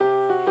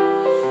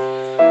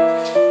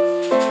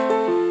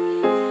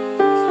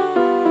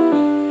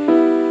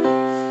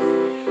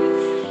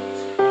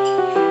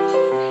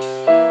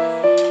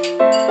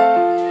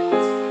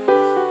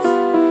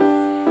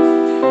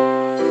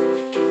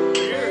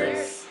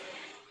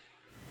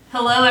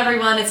Hello,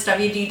 everyone. It's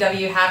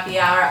WDW Happy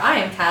Hour. I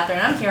am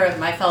Catherine. I'm here with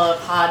my fellow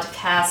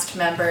podcast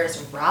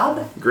members,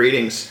 Rob.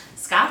 Greetings.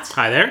 Scott.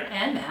 Hi there.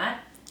 And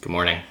Matt. Good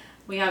morning.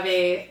 We have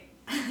a...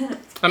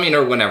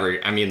 or whenever.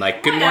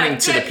 Good morning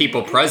to the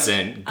people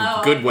present.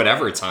 Good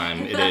whatever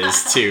time it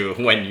is to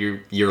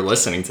when you're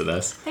listening to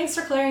this. Thanks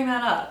for clearing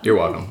that up. You're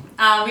welcome.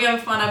 We have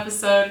a fun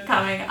episode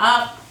coming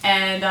up,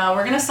 and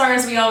we're going to start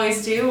as we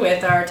always do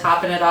with our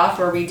Topping It Off,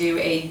 where we do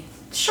a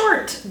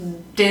short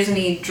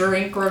Disney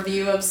drink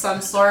review of some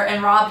sort.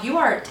 And Rob, you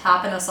are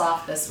topping us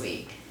off this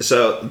week.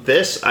 So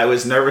I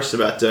was nervous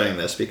about doing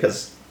this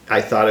because I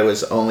thought it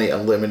was only a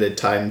limited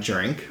time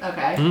drink.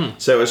 Okay.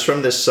 So it was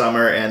from this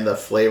summer and the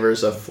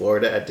flavors of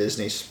Florida at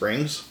Disney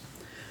Springs.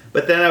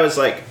 But then I was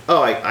like,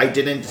 I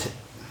didn't,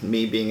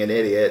 me being an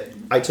idiot,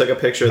 I took a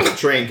picture of the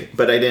drink,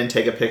 but I didn't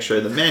take a picture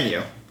of the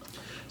menu.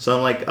 So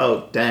I'm like,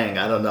 oh, dang,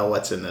 I don't know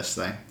what's in this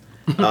thing.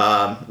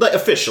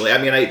 Officially,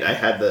 I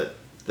had the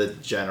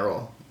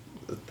general.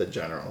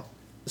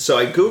 So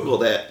I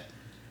Googled it,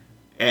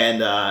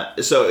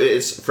 and so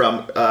it's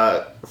from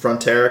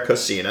Frontera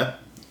Cocina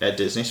at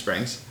Disney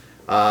Springs,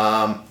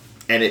 and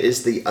it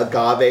is the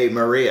Agave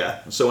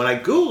Maria. So when I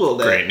Googled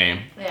it... Great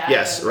name. Yeah,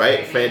 yes,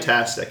 right?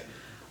 Fantastic.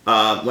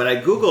 When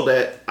I Googled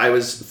it, I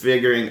was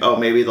figuring,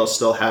 maybe they'll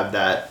still have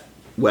that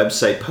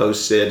website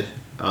posted.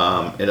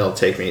 It'll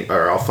take me,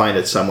 or I'll find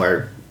it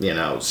somewhere,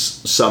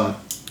 some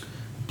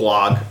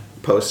blog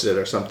posted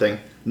or something.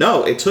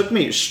 No, it took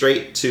me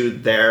straight to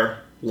their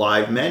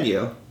live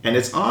menu, and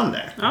it's on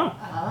there.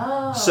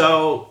 Oh.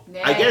 So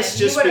Man, I guess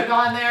just you would have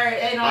gone there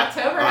in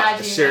October had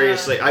you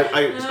seriously.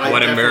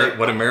 What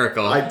a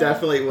miracle! I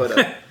definitely would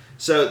have.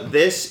 So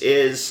this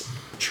is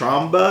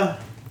Tromba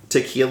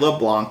Tequila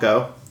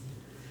Blanco,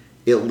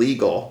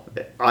 illegal,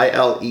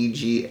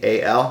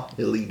 ILEGAL,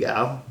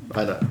 illegal.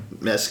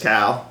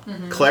 Mezcal,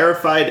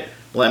 clarified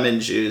lemon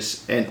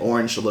juice, and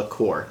orange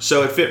liqueur.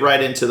 So it fit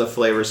right into the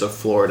flavors of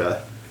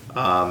Florida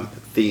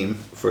theme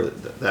for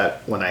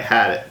that when I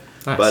had it.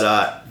 Nice. But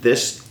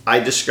I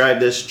describe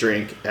this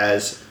drink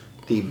as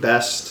the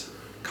best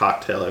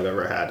cocktail I've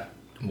ever had.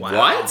 Wow.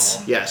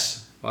 What?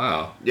 Yes.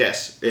 Wow.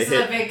 Yes. This is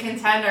a big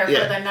contender for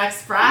the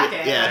next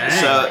bracket. Yeah.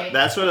 So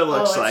that's what it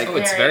looks like. Oh,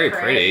 it's very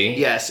pretty.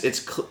 Yes, it's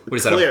clear. What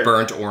is that? A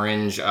burnt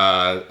orange?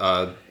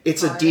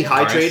 It's a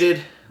dehydrated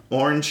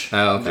orange.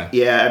 Oh, okay.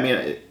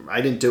 Yeah,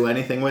 I didn't do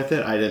anything with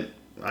it. I didn't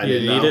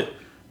eat it?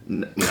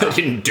 No. I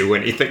didn't do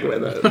anything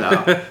with it.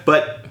 No.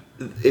 But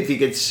if you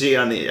could see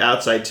on the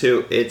outside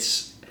too,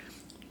 it's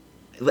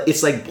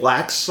like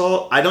black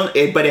salt.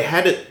 But it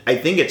had it. I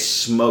think it's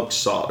smoked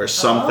salt or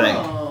something.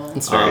 Oh.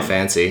 It's very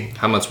fancy.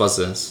 How much was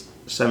this?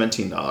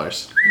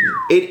 $17.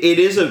 It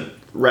is a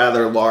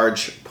rather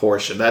large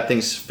portion. That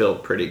thing's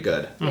filled pretty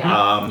good.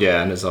 Yeah.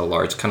 And it's a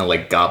large kind of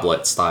like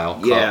goblet style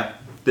cup. Yeah.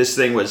 This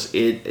thing was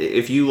it.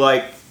 If you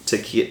like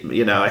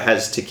tequila, it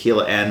has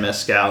tequila and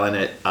mezcal in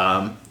it.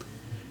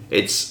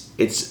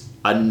 It's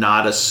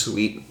not a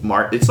sweet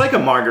it's like a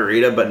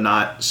margarita, but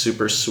not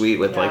super sweet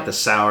with like the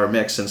sour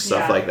mix and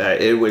stuff like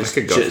that. It was I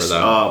could go for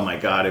that. Oh my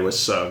god, it was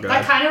so good.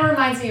 That kind of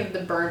reminds me of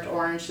the burnt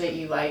orange that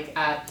you like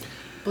at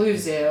Blue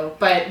Zoo.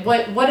 But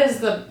what is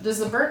does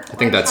the burnt orange I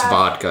think that's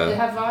vodka. Does it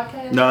have vodka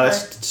in it? No,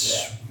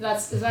 is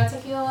that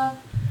tequila?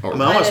 I'm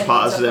almost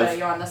positive. I didn't put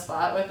you on the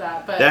spot with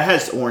that, but that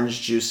has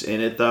orange juice in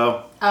it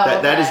though.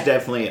 That is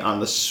definitely on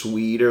the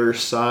sweeter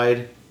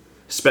side,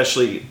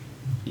 especially.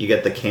 You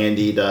get the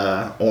candied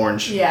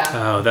orange. Yeah.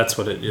 Oh, that's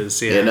what it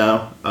is.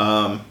 Yeah.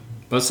 Well,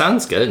 it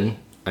sounds good.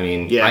 I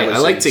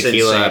like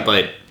tequila, insane.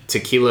 but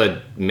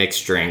tequila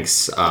mixed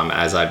drinks,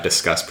 as I've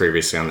discussed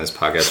previously on this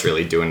podcast,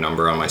 really do a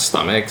number on my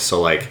stomach.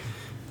 So, like,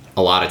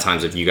 a lot of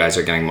times if you guys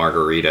are getting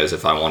margaritas,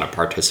 if I want to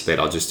participate,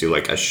 I'll just do,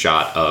 like, a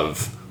shot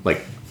of,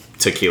 like,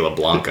 tequila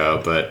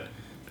blanco. But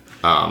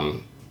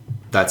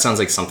that sounds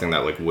like something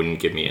that, like, wouldn't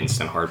give me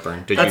instant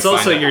heartburn. That's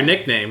also your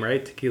nickname,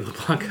 right? Tequila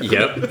Blanco.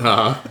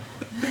 Yep.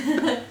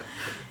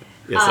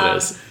 Yes, it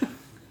is.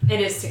 It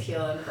is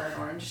tequila and burnt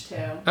orange too.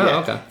 Oh,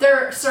 okay.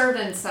 They're served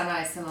in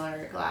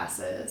semi-similar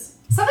glasses.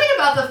 Something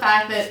about the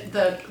fact that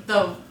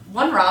the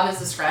one Rob is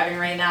describing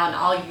right now, and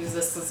I'll use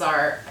this as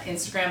our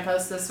Instagram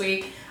post this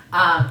week.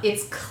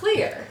 It's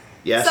clear.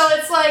 Yes. So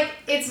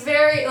it's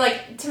very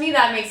to me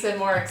that makes it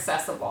more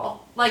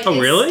accessible.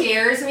 Really? It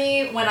scares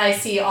me when I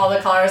see all the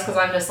colors because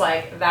I'm just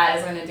like that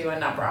is going to do a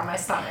number on my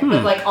stomach.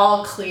 But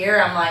all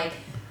clear, I'm like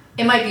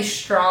it might be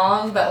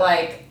strong, but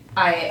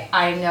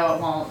I know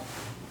it won't.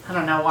 I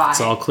don't know why.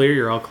 It's all clear.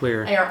 You're all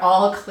clear. You're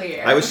all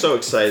clear. I was so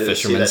excited to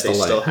see that they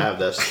still have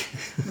this.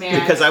 Man.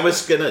 Because I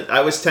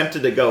was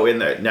tempted to go in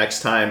there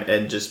next time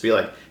and just be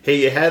like,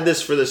 hey, you had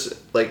this for this,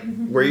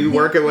 were you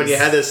working when you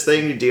had this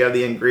thing? Do you have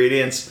the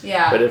ingredients?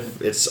 Yeah. But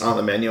if it's on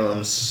the menu, I'm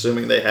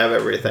assuming they have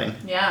everything.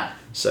 Yeah.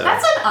 So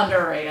that's an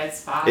underrated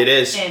spot. It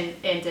is.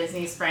 In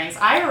Disney Springs.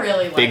 I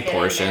really like Big it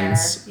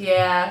portions. in there.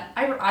 Yeah.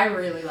 I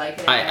really like it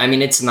in there. I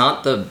mean, it's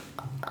not the...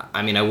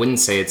 I wouldn't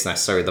say it's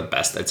necessarily the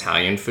best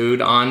Italian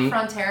food on...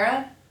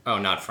 Frontera? Oh,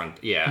 not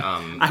front. Yeah.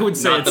 I would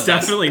say it's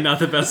definitely not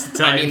the best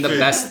Italian the food.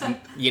 best,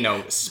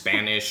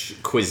 Spanish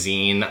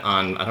cuisine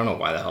on. I don't know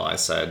why the hell I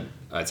said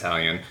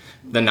Italian.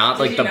 Not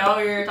Did like you the know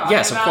what you were talking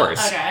yes, about? of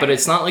course, Okay. but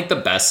it's not like the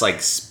best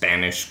like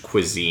Spanish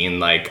cuisine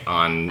like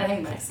on I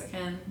think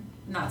Mexican,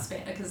 not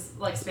Spanish, because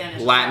like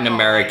Spanish. Latin is all,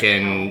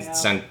 American.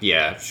 like,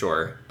 Yeah,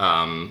 sure.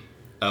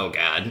 Oh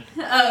god.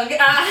 oh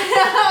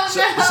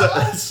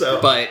god. So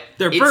But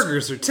Their it's-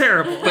 burgers are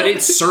terrible. but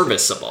it's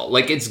serviceable.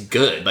 Like it's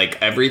good. Like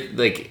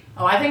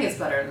Oh, I think it's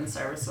better than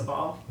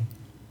serviceable.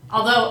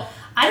 Although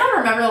I don't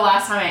remember the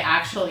last time I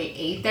actually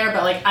ate there,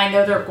 but like I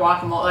know their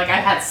guacamole. Like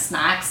I've had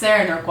snacks there,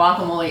 and their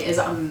guacamole is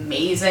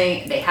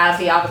amazing. They have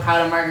the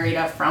avocado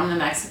margarita from the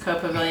Mexico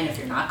Pavilion. If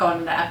you're not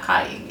going to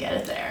Epcot, you can get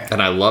it there.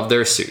 and I love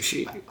their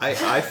sushi.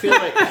 I feel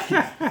like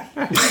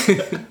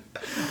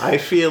I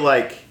feel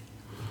like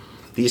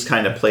these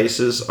kind of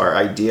places are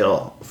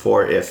ideal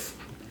for if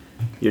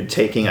you're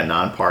taking a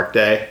non-park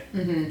day.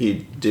 Mm-hmm. You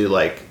do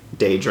like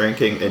day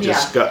drinking and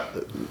just go.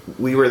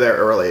 We were there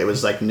early. It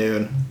was like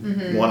noon,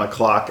 1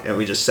 o'clock, and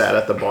we just sat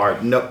at the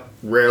bar. No,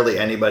 rarely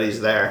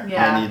anybody's there,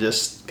 Yeah. and you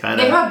just kind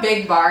They of. have a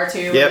big bar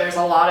too. Where Yep. there's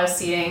a lot of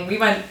seating. We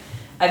went.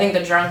 I think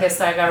the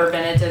drunkest I've ever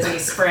been at Disney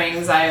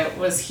Springs. I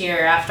was here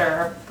after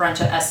a brunch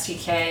at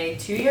STK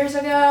 2 years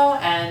ago,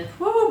 and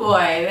whoo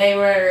boy,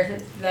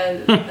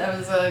 that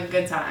was a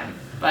good time.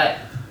 But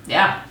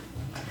yeah,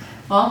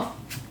 well,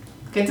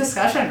 good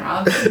discussion,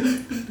 Rob.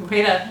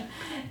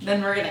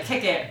 Then we're gonna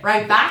kick it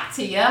right back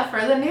to you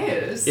for the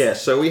news. Yeah,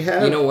 so we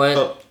have. You know what?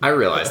 Oh, I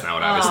realized now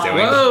what I was Oh. doing.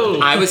 Whoa.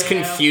 I was Yeah.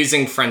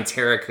 confusing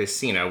Frontera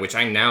Casino, which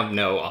I now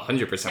know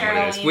 100% what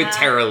it is, with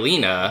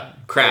Terralina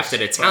Crafted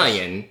Close,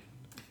 Italian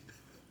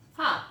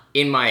Huh.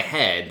 in my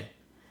head.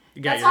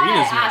 You got That's your why I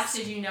Enos asked,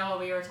 mixed. did you know what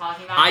we were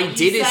talking about? I You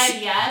did it-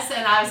 said yes,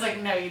 and I was like,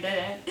 no, you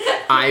didn't.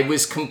 I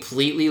was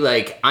completely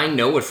like, I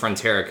know what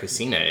Frontera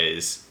Casino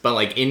is, but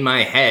like in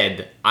my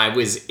head, I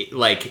was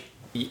like,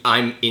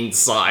 I'm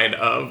inside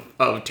of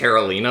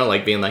Terralina,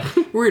 like being like,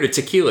 weird, a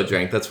tequila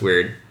drink. That's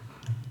weird.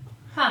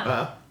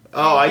 Huh.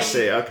 oh, I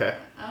see. Okay.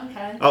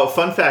 Okay. Oh,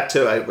 fun fact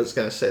too. I was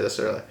going to say this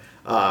earlier.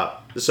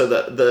 So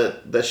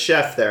the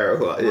chef there,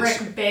 who is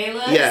Rick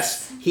Bayless?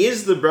 yes, he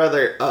is the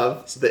brother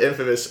of the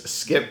infamous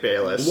Skip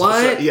Bayless.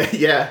 What? So,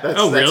 yeah. That's,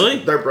 Oh,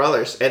 really? They're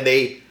brothers, and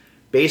they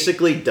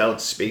basically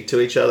don't speak to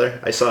each other.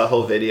 I saw a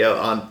whole video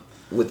on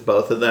with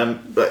both of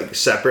them like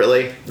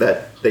separately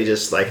that they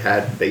just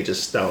they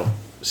just don't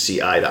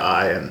see eye to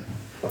eye, and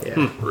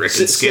yeah. Rick and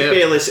Skip Skip.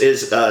 Bayless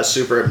is a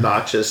super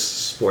obnoxious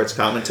sports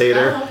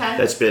commentator Oh, okay.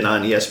 that's been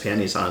on ESPN.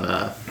 He's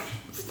on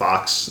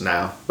Fox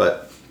now,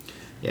 but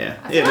yeah.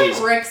 I feel he's-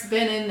 like Rick's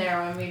been in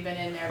there when we've been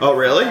in there. Oh,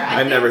 really? before.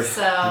 I've never-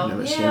 So. I've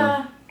never seen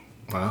yeah. him.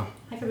 Wow.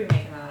 I could be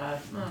making that up.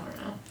 I don't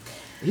know.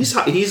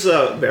 He's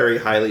a very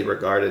highly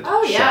regarded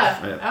Oh,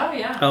 yeah. chef. Oh,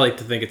 yeah. I like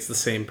to think it's the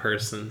same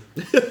person.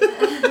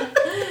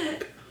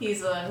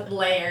 He's a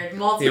layered,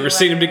 multi. You ever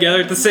seen them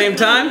together at the same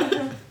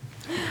time?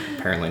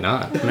 Apparently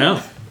not.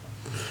 No.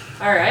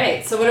 All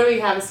right. So what do we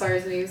have as far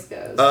as news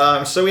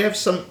goes? So we have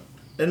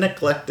an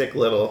eclectic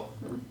little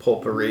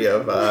potpourri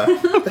of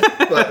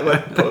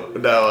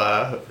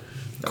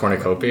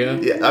Cornucopia?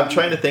 yeah. I'm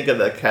trying to think of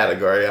the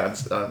category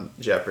on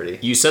Jeopardy.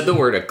 You said the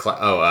word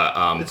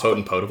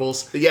potent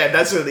potables? Yeah,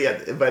 that's what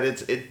but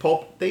it's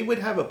they would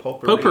have a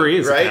potpourri. Potpourri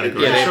is a right?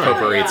 category. Yeah, they Sure. have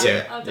potpourri yeah.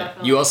 too. Oh,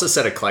 definitely. You also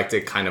said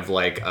eclectic, kind of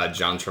like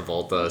John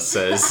Travolta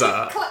says.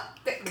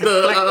 Eclectic.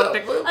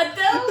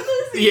 Adele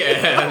is-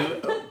 Yeah.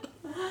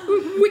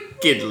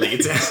 Wickedly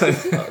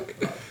talented.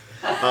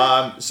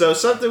 So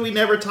something we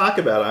never talk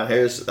about on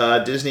here is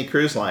Disney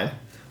Cruise Line,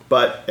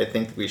 but I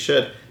think we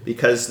should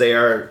because they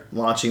are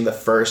launching the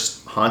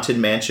first Haunted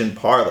Mansion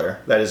parlor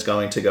that is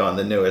going to go on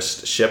the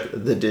newest ship,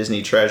 the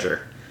Disney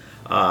Treasure.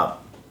 I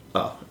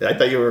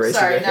thought you were raising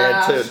Sorry, your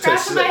hand to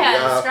scratching my say,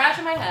 head.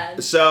 Scratching my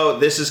head. So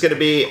this is going to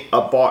be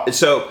a bar.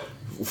 So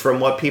from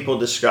what people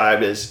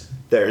described is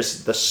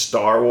there's the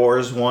Star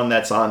Wars one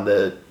that's on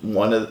the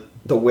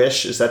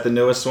Wish. Is that the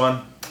newest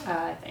one?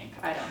 I think.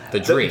 I don't know. The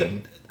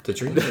dream. The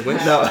dream. The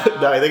wish. No,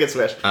 I think it's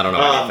Wish. I don't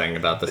know anything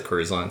about the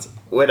cruise lines.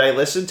 When I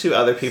listen to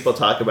other people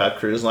talk about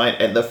cruise line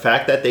and the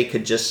fact that they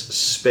could just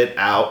spit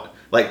out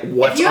like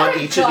what's if you on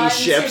had each a of gun these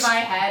ships, to my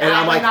head, and I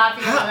I'm would like, not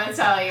be how- able to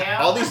tell you.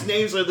 all these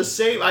names are the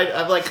same.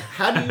 I'm like,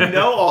 how do you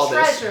know all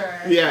this? Treasure.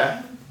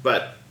 Yeah,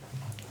 but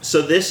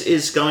so this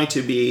is going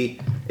to be.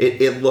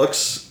 It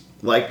looks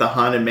like the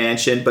Haunted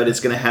Mansion, but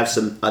it's going to have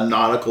a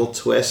nautical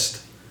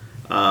twist.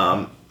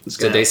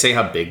 Did they say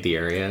how big the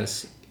area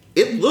is?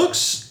 It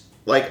looks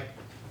like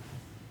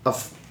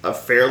a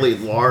fairly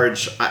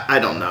large. I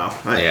don't know.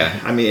 Yeah.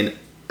 I mean,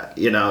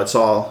 it's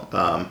all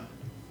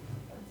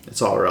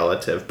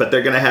relative. But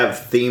they're gonna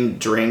have themed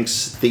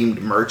drinks, themed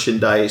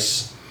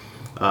merchandise.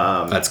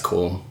 That's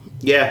cool.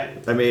 Yeah,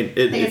 I mean, I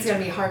think it's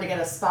gonna be hard to get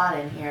a spot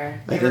in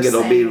here. I think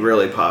it'll be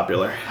really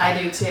popular. I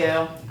do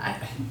too.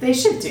 They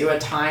should do a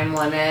time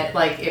limit.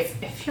 Like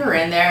if you're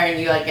in there and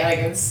you like get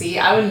a good seat,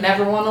 I would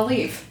never want to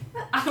leave.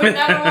 I would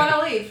never want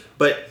to leave.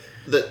 But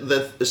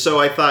so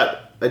I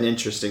thought an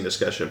interesting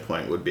discussion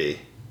point would be.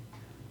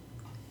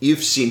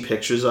 You've seen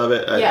pictures of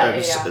it, Yeah.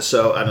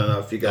 So I don't know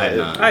if you guys. I've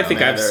not. I think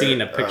I've Amanda,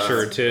 seen a picture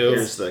or two.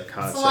 Here's the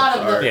concept It's a lot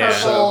of art. the Yeah.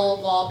 purple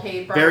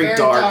wallpaper. Very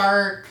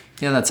dark.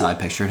 Yeah, that's how I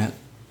pictured it.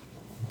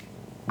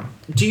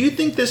 Do you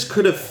think this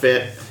could have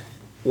fit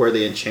where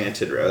the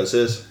Enchanted Rose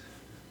is?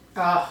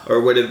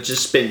 Or would it have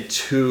just been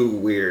too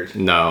weird?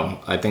 No,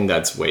 I think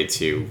that's way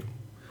too...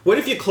 What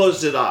if you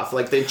closed it off?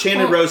 Like, the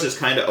Enchanted Rose is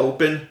kind of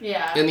open.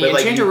 Yeah. And the But, like,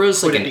 Enchanted you Rose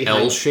is put like it an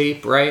behind- L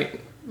shape, right?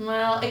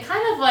 Well, it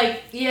kind of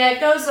like, it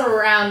goes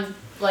around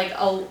like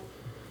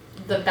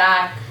the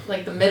back,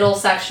 like the middle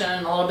section, a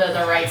little bit of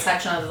the right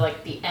section of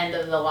like the end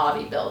of the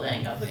lobby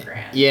building of the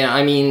Grand. Yeah,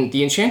 I mean,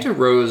 the Enchanted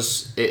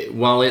Rose,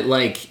 while it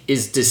like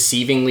is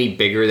deceivingly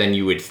bigger than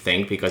you would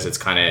think because it's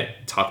kind of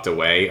tucked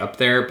away up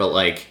there, but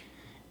like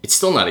it's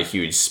still not a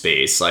huge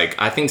space. Like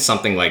I think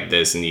something like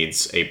this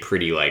needs a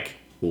pretty like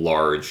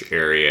large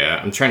area.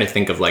 I'm trying to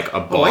think of like a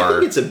bar. Oh, I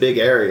think it's a big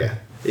area.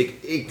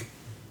 The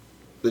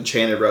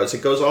Enchanted Rose.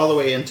 It goes all the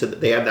way into.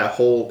 They have that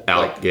whole.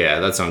 Yeah,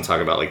 that's what I'm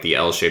talking about. Like the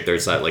L shape.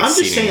 There's that like. I'm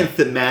just seating.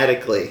 saying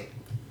thematically,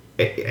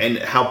 and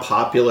how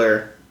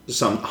popular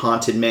some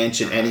haunted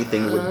mansion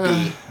anything would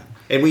be.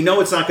 And we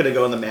know it's not going to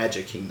go in the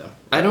Magic Kingdom.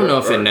 I don't know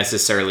if it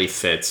necessarily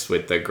fits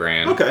with the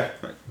Grand. Okay.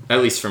 At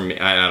least for me,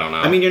 I don't know.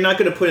 I mean, you're not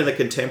going to put in the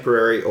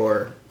Contemporary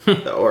or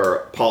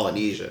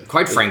Polynesian.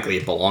 Quite frankly,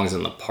 it belongs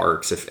in the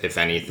parks, if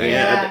anything.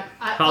 Yeah.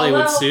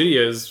 Hollywood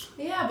Studios.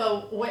 Yeah,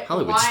 but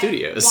Hollywood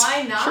Studios.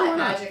 Why not Sure, why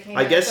not? Magic Kingdom?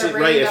 I guess They're you're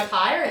bringing right, a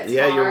Pirates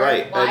yeah, you're bar.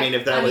 right. I mean,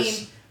 if that was-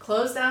 mean,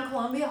 close down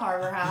Columbia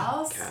Harbor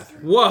House.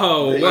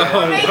 Whoa, Yeah.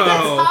 whoa, Make the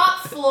whoa.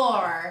 top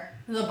floor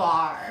the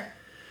bar.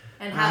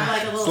 And have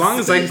like a little As long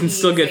as I can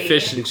still get speakeasy.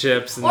 fish and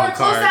chips in Or the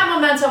close car.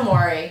 down Memento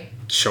Mori.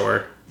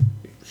 Sure.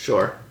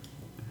 Sure.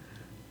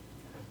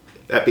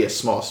 That'd be a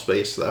small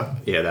space, though.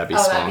 Yeah, that'd be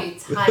Oh, small. that'd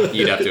be tiny.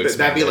 You'd have to expand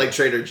That'd be it. like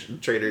Trader.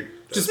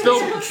 Just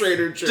build-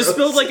 Trader Joe's. Just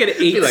build like an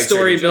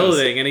 8-story Trader Joe's.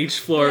 building, and each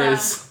floor Yeah.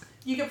 is.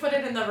 You could put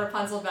it in the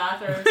Rapunzel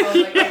bathroom, so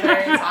like the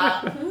very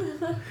top.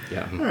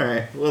 Yeah. All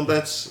right. Well,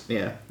 that's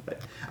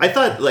I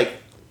thought like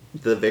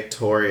the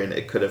Victorian,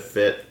 it could have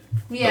fit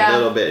a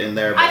little bit in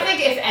there. But I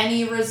think if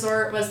any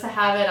resort was to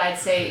have it, I'd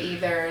say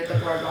either the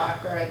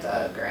Boardwalk or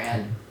the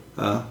Grand.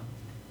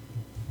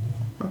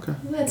 Okay.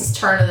 It's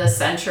turn of the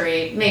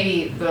century.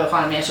 Maybe the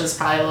Haunted Mansion is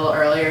probably a little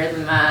earlier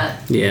than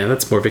that. Yeah,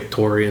 that's more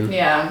Victorian.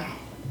 Yeah.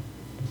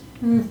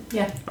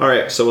 Yeah. All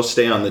right. So we'll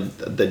stay on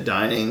the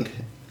dining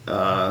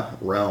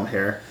realm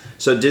here.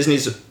 So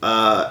Disney's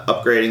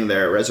upgrading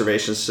their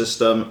reservation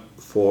system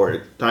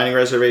for dining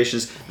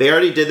reservations. They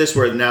already did this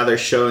where now they're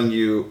showing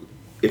you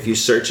if you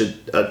search a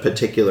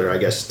particular, I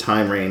guess,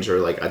 time range or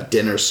like a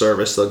dinner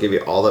service, they'll give you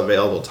all the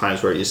available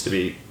times where it used to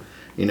be,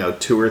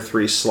 2 or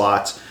 3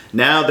 slots.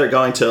 Now they're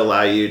going to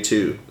allow you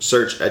to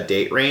search a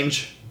date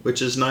range,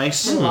 which is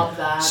nice. I love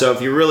that. So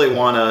if you really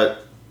want to,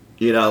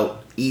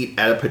 eat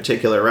at a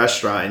particular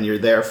restaurant and you're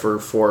there for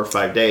 4 or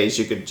 5 days,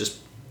 you could just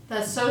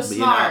That's so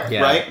smart.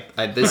 Yeah. Right?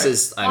 Why have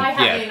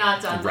they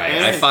not done Right.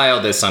 this? I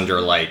filed this under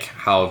like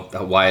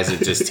why is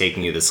it just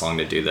taking you this long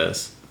to do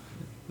this?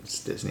 It's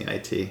Disney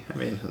IT. I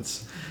mean,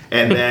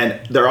 and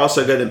then they're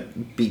also going to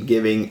be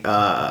giving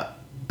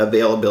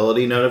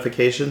availability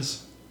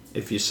notifications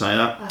if you sign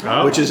up,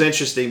 Oh. which is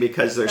interesting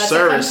because there's That's a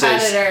services,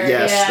 competitor.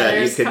 yes, Yeah, that you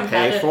there's could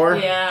pay for.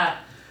 Yeah.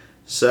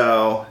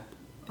 So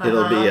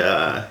it'll be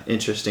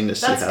interesting to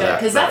see That's how good,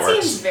 because that that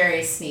works. seems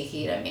very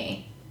sneaky to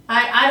me.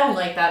 I don't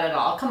like that at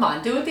all. Come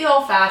on, do it the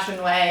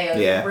old-fashioned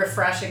way of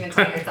refreshing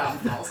until your thumb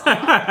falls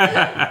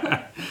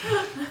off.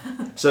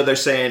 So they're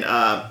saying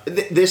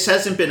this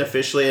hasn't been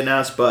officially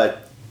announced,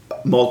 but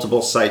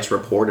multiple sites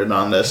reported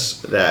on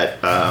this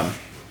that,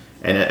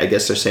 and I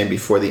guess they're saying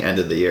before the end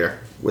of the year,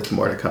 with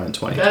more to come in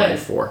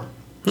 2024.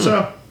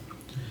 So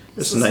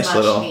This it's a was nice much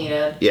little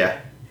needed. yeah.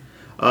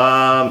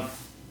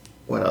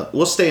 What else?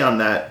 We'll stay on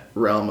that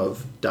realm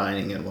of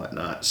dining and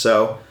whatnot.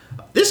 So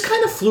this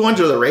kind of flew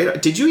under the radar.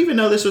 Did you even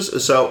know this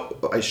was? So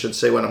I should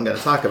say what I'm going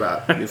to talk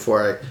about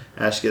before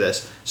I ask you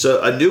this.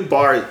 So a new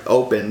bar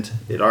opened.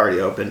 It already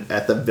opened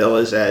at the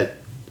Villas at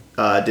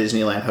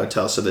Disneyland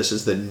Hotel. So this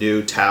is the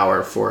new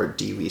tower for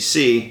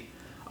DVC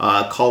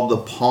called the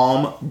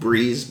Palm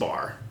Breeze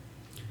Bar.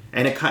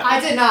 And it kind I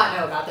did not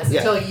know about this Yeah.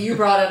 until you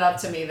brought it up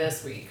to me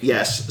this week.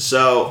 Yes.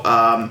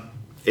 So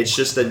it's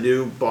just a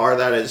new bar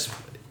that is.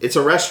 It's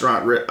a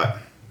restaurant. I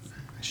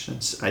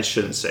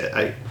shouldn't say it.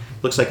 It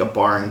looks like a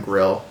bar and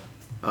grill.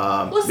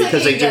 Looks like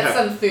you get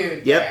some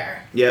food Yep.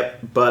 there. Yep.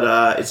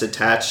 But it's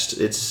attached.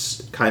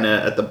 It's kind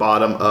of at the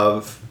bottom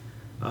of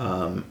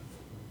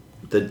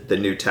the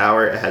new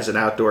tower. It has an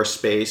outdoor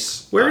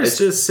space. Where is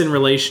It's- this in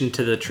relation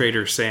to the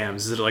Trader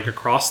Sam's? Is it like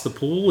across the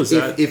pool? Is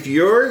that If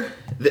you're,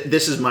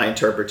 this is my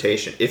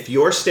interpretation. If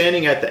you're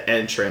standing at the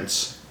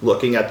entrance,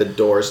 looking at the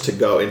doors to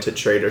go into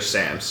Trader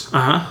Sam's,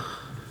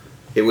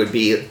 it would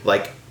be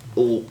like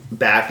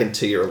back and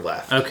to your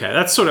left Okay,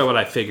 that's sort of what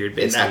I figured in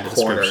based on that the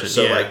corner. description.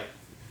 So yeah. like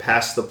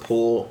past the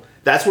pool.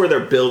 That's where they're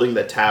building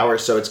the tower.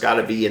 So it's got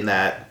to be in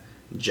that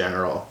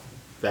general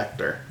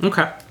vector.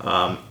 Okay.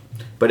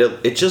 But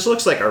it just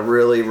looks like a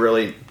really,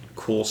 really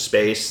cool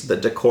space. The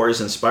decor is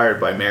inspired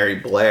by Mary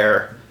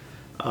Blair.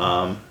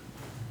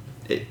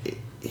 It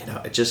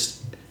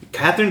just...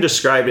 Catherine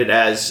described it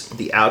as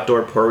the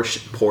outdoor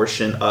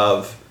portion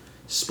of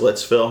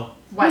Splitsville.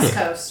 West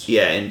Coast.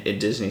 Yeah, in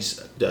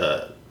Disney's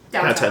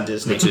Downtown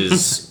Disney. which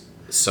is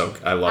so.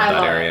 I love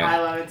that area. I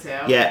love it too.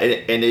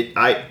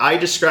 Yeah, I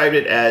described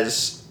it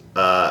as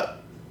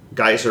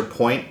Geyser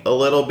Point a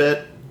little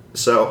bit.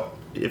 So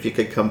if you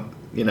could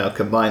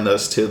combine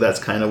those two, that's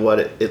kind of what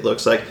it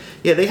looks like.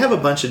 Yeah, they have a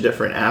bunch of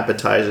different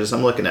appetizers.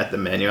 I'm looking at the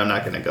menu. I'm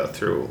not going to go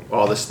through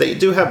all this. They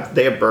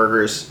have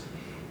burgers,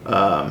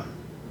 a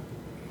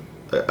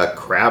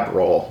crab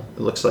roll.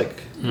 It looks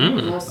like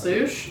Little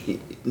sush.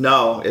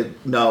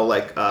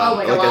 like Like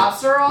a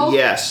lobster roll.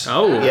 Yes.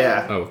 Oh.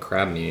 Yeah. Oh,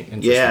 crab meat.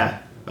 Interesting. Yeah.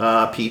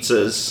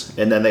 Pizzas,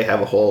 and then they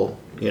have a whole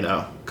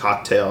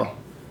cocktail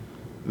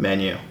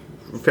menu,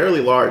 fairly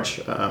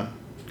large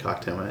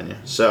cocktail menu.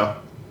 So.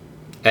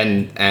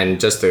 And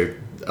just to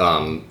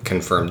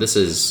confirm, this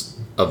is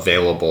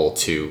available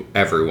to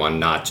everyone,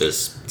 not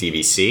just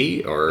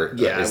DVC, or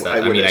Yeah, is that? I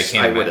I mean, I would've-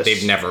 can't I imagine. would've-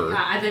 They've never.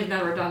 They've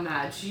never done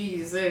that.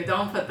 Jeez,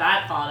 don't put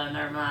that thought in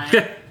their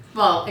mind.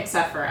 Well,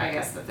 except for I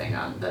guess the thing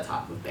on the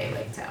top of Bay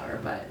Lake Tower,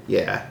 but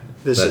Yeah,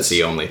 That's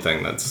the only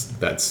thing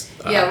that's.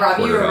 yeah, Rob,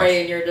 you were quartered off. right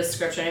in your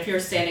description. If you were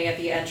standing at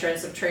the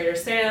entrance of Trader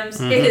Sam's,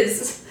 it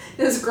is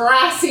this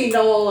grassy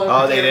knoll over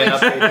Oh, they here, didn't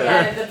which- update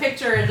that. Yeah, the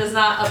picture it does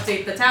not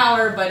update the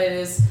tower, but it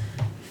is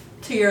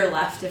to your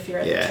left if you're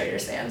at the Yeah. Trader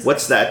Sam's.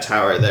 What's that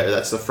tower there?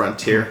 That's the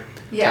Frontier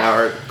Yeah.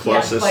 Tower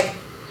closest like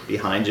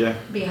behind you.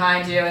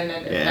 behind you, and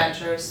then Yeah.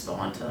 Adventure's the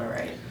one to the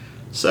right.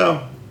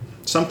 So,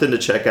 something to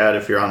check out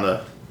if you're on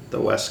the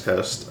West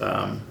Coast.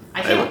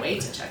 I can't wait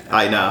to check that.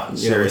 I know. out.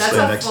 Seriously,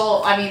 That's a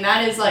full. I mean,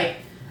 that is like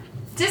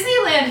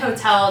Disneyland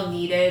Hotel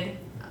needed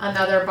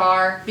another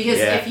bar because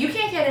Yeah. if you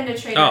can't get into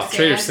Trader Oh, Sam's,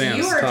 Trader Sam's,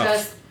 you are tough.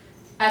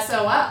 just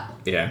SOL.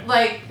 Yeah.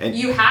 Like And-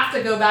 you have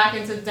to go back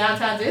into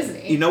downtown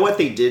Disney. You know what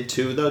they did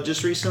too, though,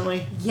 just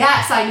recently?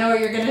 Yes, I know what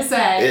you're gonna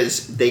say.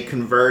 Is they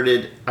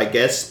converted, I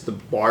guess, the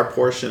bar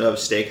portion of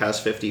Steakhouse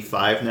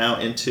 55 now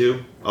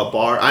into a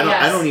bar. I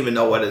Yes. don't even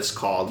know what it's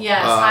called.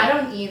 Yes, I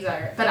don't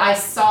either. But I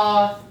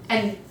saw,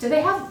 and do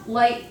they have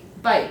light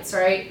bites?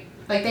 Right,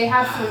 like they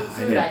have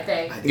food. I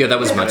think. Yeah, that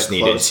was Kinda much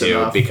needed close too,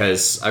 enough.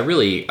 because I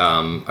really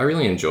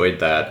enjoyed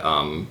that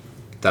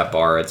that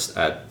bar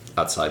at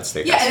outside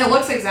Steakhouse. Yeah, and it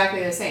looks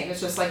exactly the same. It's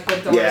just like the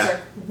doors Yeah. are.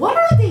 What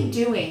are they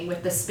doing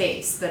with the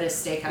space that is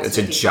Steakhouse? It's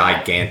a 55?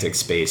 gigantic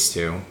space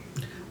too.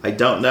 I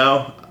don't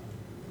know.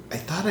 I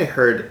thought I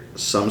heard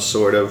some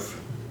sort of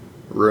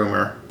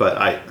rumor, but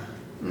I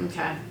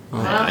Okay.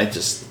 I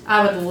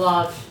I would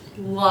love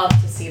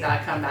to see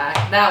that come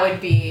back. That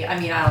would be. I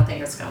mean, I don't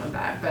think it's coming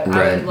back, but I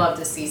Right. would love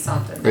to see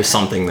something. There's there.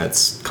 something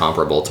that's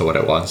comparable to what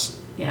it was.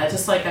 Yeah,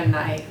 just like a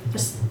night,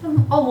 just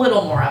a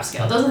little more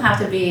upscale. It doesn't have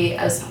to be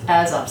as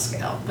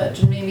upscale,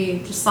 but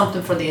maybe just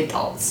something for the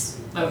adults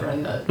over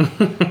in the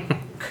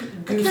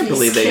Goofy's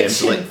believe they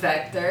Kitchen implement-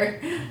 vector.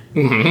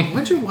 I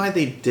wonder why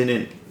they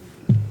didn't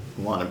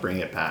want to bring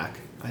it back.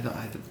 I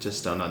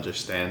just don't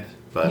understand.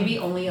 But Maybe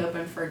only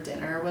open for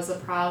dinner was a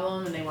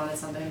problem, and they wanted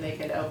something they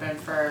could open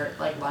for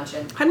like lunch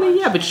and. I mean,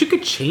 yeah, but you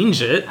could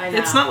change it. I know.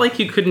 It's not like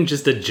you couldn't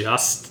just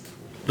adjust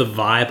the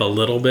vibe a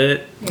little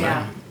bit.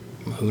 Yeah.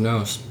 Who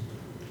knows?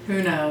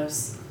 Who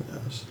knows?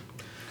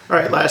 all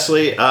right.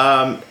 Lastly,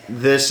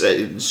 this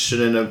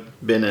shouldn't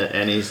have been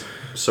any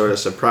sort of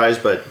surprise,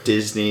 but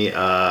Disney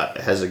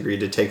has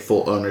agreed to take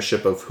full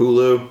ownership of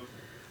Hulu,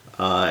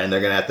 and they're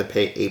going to have to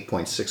pay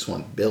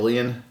 $8.61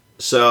 billion.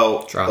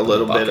 So Drop a in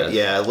little the bit, bucket.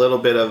 a little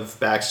bit of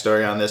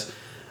backstory on this.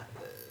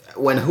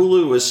 When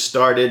Hulu was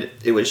started,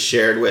 it was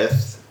shared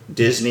with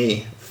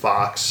Disney,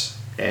 Fox,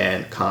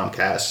 and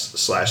Comcast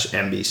 /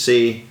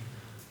 NBC.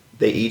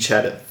 They each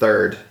had a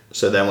third.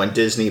 So then when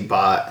Disney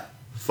bought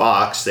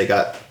Fox, they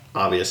got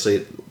obviously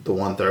the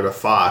 1/3 of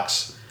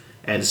Fox,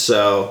 and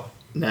so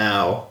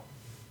now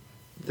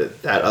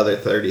that other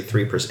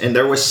 33%, and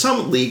there was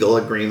some legal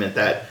agreement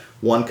that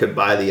one could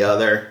buy the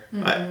other.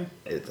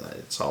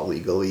 It's all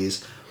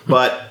legalese.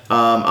 But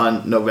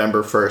on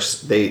November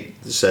 1st, they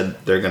said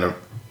they're going to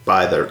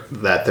buy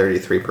that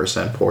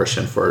 33%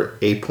 portion for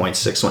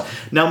 $8.61.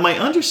 Now, my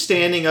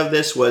understanding of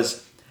this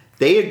was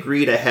they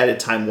agreed ahead of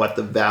time what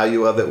the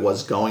value of it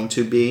was going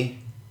to be.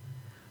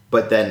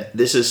 But then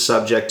this is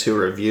subject to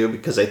review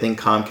because I think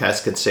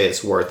Comcast could say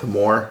it's worth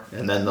more,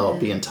 and then they'll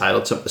be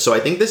entitled to. So I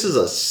think this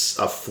is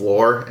a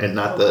floor and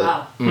not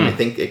Wow. I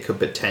think it could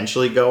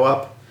potentially go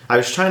up. I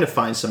was trying to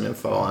find some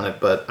info on it,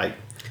 but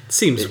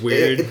Seems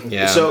weird.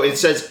 Yeah. So it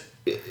says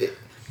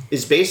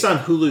it's based on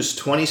Hulu's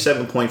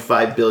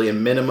 $27.5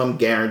 billion minimum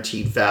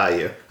guaranteed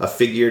value, a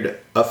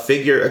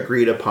figure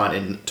agreed upon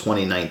in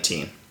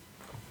 2019.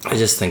 I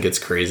just think it's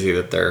crazy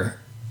that they're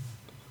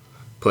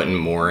putting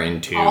more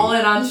into All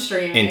in on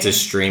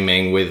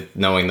streaming. with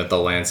knowing that the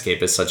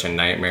landscape is such a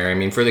nightmare. I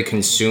mean, for the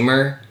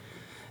consumer,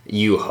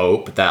 you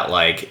hope that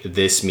like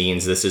this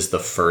means this is the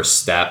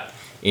first step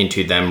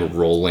into them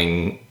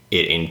rolling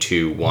it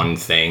into one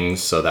thing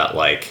so that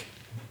like,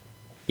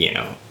 you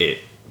know,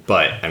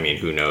 but I mean,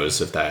 who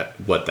knows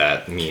what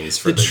that means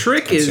for The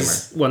trick consumer.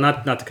 is, well,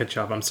 not to cut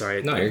you off, I'm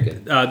sorry. No, you're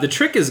good. The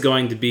trick is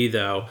going to be,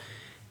 though,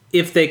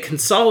 if they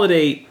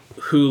consolidate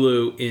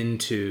Hulu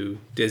into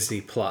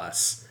Disney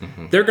Plus,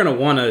 they're going to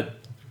want to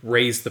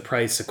raise the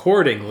price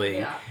accordingly.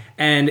 Yeah.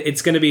 And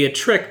it's going to be a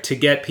trick to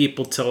get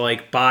people to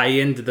like buy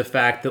into the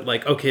fact that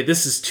like, okay,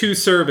 this is 2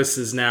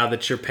 services now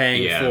that you're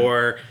paying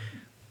for,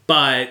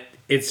 but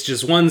it's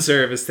just one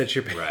service that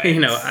you're paying. Right. You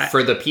know,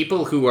 for the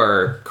people who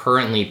are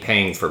currently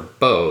paying for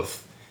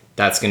both,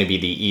 that's going to be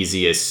the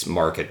easiest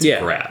market to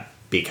grab,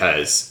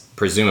 because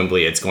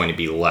presumably it's going to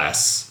be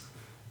less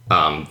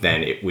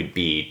than it would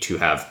be to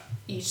have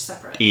each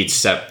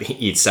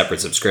separate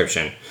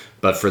subscription.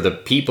 But for the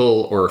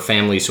people or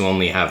families who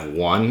only have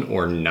one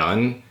or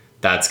none,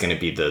 that's going to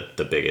be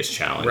the biggest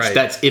challenge. Right.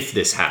 That's if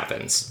this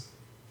happens.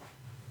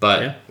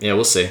 But yeah,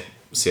 we'll see.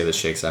 See how this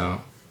shakes out.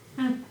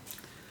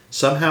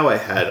 Somehow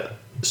I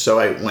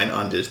went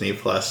on Disney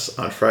Plus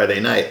on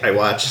Friday night. I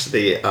watched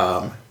the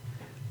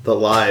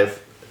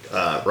live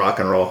Rock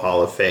and Roll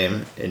Hall of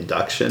Fame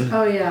induction.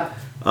 Oh yeah.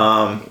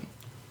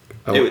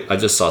 I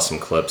just saw some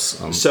clips.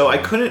 I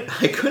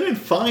couldn't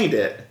find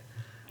it.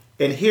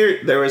 And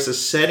here there was a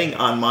setting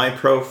on my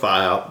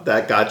profile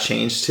that got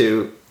changed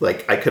to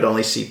like I could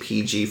only see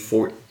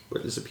PG-14.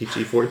 What is it?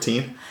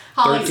 PG-14?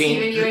 Holly's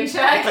keeping you in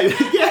check.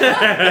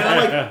 Yeah. And I'm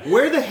like,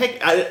 where the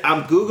heck?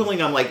 I'm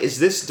Googling. I'm like, is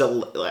this...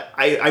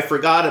 I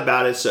forgot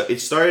about it. So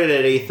it started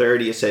at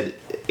 8:30. It said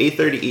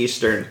 8:30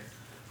 Eastern.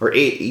 Or 8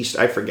 East.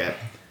 I forget.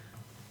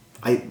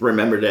 I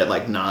remembered it at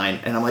like 9.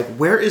 And I'm like,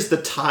 where is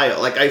the tile?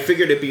 Like, I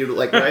figured it'd be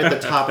like right at the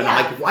top. And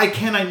I'm like, why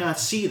can't I not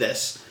see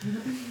this?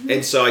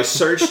 And so I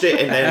searched it.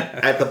 And then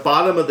at the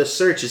bottom of the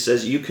search, it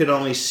says you can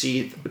only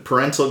see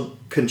parental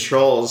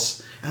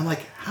controls. And I'm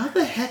like, how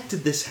the heck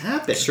did this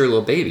happen? It's your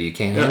little baby. You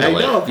can't handle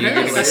it. You're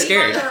going to get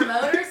scared. On the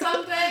remote or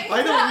something?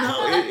 I don't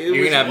know. You're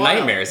going to have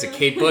nightmares of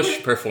Kate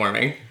Bush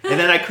performing. And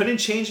then I couldn't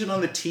change it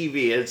on the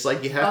TV. It's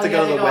like you have to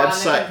go to the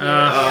website.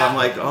 I'm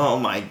like, oh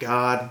my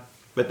God.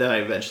 But then I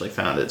eventually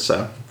found it.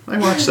 So I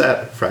watched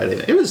that Friday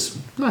night. It was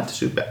not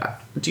too bad.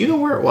 Do you know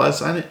where it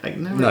was? I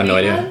never. No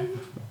idea.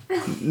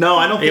 No,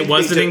 I don't think it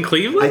wasn't in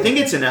Cleveland? I think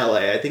it's in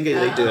LA. I think they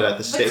do it at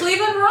the Staples.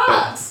 Cleveland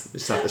rocks.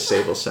 It's not the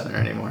Staples Center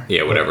anymore.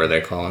 Yeah, whatever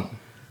they call it.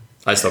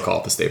 I still call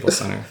it the Staples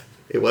Center.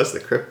 It was the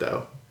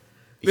Crypto.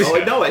 Yeah.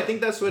 Oh, no, I think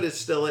that's what it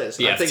still is.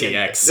 The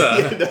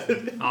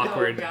FTX.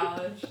 Awkward. Oh,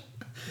 gosh.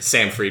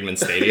 Sam Friedman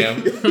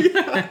Stadium.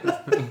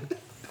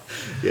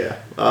 Yeah.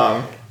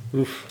 I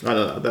don't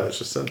know. That was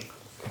just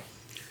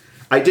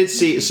I did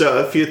see... So,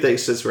 a few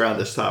things since we're on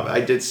this topic.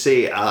 I did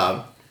see...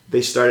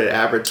 they started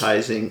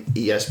advertising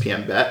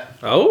ESPN Bet.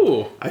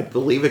 Oh. I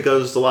believe it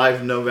goes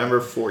live November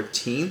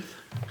 14th.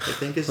 I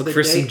think is the date.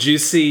 For some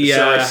juicy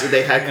so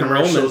they had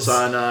commercials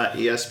enrollments. on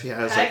ESPN.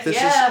 I was Heck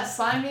like,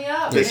 sign me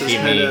up. This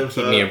is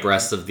Keep me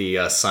abreast of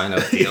the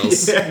sign-up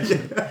deals.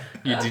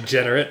 You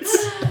degenerates.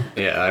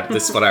 Yeah,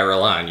 this is what I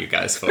rely on you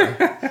guys for.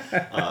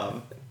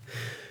 I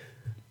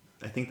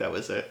think that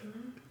was it.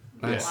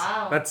 Nice.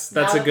 Wow. That's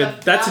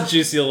a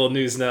juicy little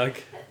news nug.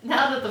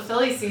 Now that the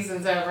Philly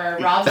season's over,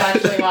 Rob's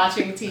actually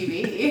watching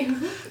TV.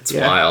 It's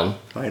wild.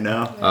 I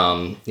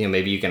know.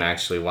 Maybe you can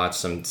actually watch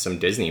some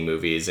Disney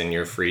movies in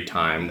your free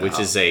time, which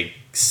is a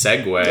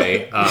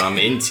segue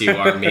into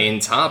our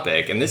main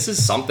topic. And this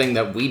is something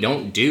that we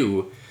don't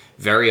do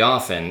very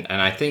often.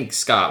 And I think,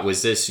 Scott,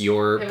 was this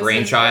your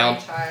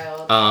brainchild?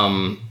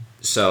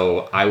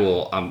 So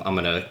I'm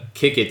gonna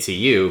kick it to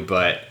you,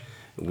 but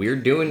we're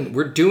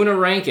doing a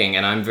ranking,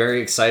 and I'm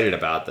very excited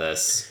about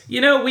this.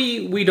 You know,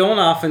 we don't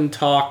often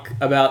talk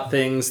about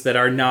things that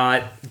are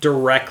not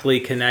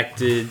directly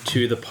connected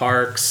to the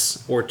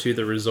parks or to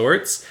the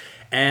resorts.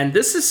 And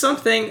this is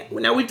something,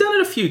 now we've done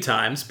it a few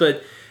times,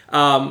 but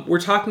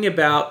we're talking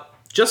about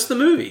just the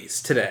movies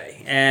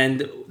today.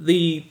 And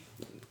the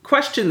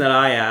question that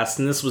I asked,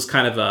 and this was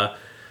kind of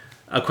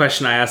a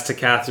question I asked to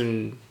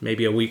Catherine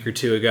maybe a week or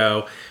two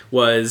ago,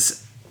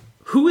 was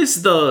who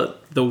is the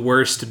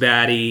worst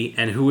baddie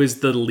and who is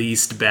the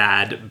least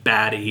bad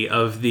baddie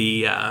of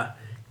the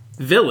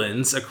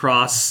villains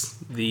across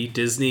the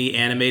Disney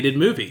animated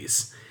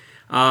movies?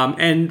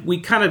 And we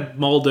kind of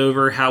mulled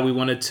over how we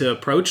wanted to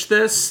approach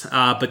this,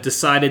 but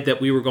decided that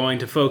we were going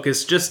to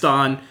focus just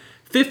on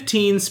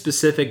 15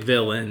 specific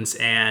villains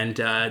and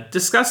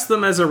discuss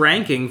them as a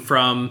ranking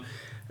from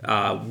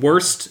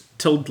worst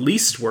to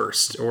least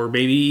worst, or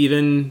maybe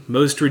even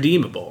most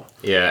redeemable.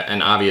 Yeah,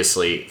 and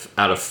obviously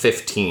out of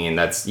 15,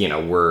 that's,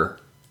 we're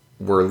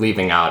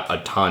leaving out a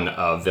ton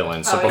of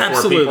villains. So before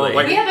absolutely.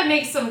 people We had to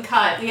make some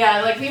cuts.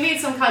 Yeah, like we made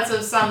some cuts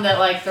of some that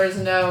like there's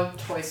no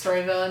Toy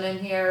Story villain in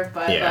here,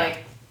 but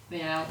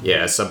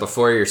Yeah, so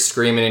before you're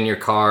screaming in your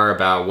car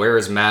about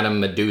where's Madame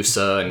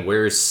Medusa and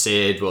where's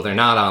Sid, well, they're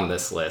not on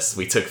this list.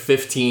 We took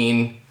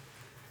 15.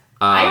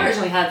 I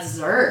originally had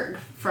Zurg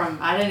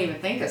I didn't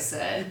even think of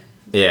Sid.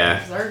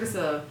 Yeah. Zurg's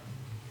a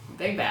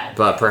big bad.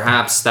 But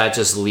perhaps that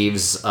just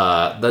leaves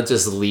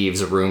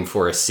room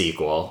for a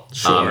sequel,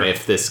 sure.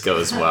 If this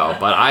goes well.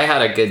 But I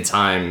had a good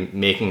time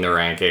making the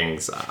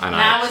rankings. And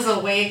Matt was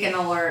awake and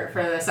alert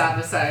for this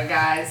episode,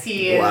 guys.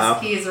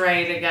 He's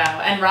ready to go.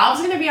 And Rob's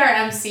going to be our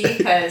MC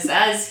because,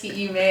 as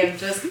you may have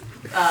just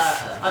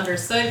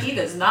understood, he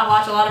does not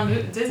watch a lot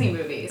of Disney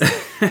movies.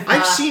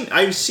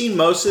 I've seen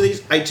most of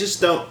these. I just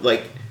don't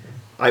like.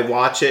 I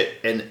watch it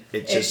and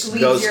it just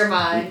leaves goes. your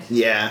mind.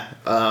 Yeah.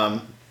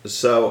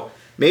 So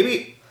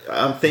maybe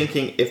I'm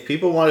thinking if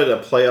people wanted to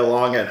play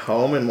along at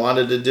home and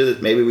wanted to do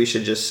it, maybe we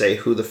should just say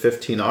who the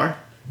 15 are.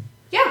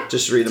 Yeah.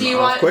 Just read them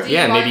off quick.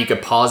 Yeah, maybe you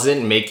could pause it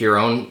and make your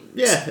own.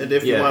 Yeah, and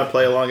if you want to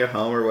play along at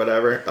home or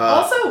whatever.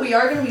 Also, we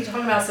are going to be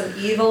talking about some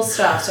evil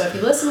stuff, so if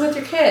you listen with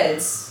your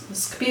kids,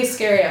 this could be a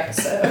scary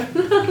episode.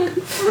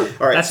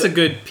 All right, That's a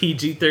good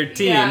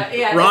PG-13.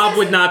 Yeah, Rob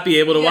would not be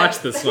able to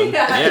watch this one.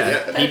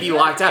 Yeah, he'd be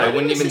locked out. It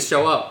wouldn't even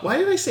show up. Why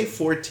did I say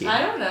 14?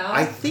 I don't know.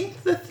 I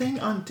think the thing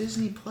on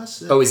Disney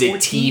Plus is Oh, is it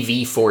 14?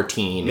 TV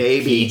 14?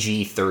 Maybe.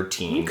 PG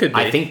 13? Could be.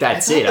 I think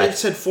that's I it. thought it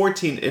said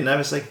 14, and I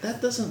was like,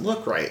 that doesn't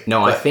look right.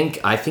 No, But-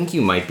 I think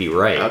you might be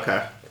right.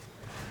 Okay.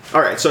 All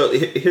right, so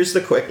here's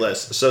the quick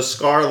list. So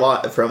Scar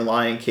from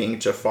Lion King,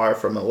 Jafar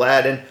from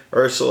Aladdin,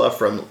 Ursula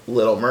from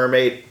Little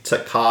Mermaid,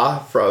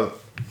 Taka from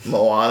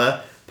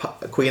Moana,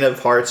 Queen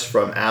of Hearts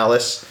from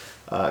Alice,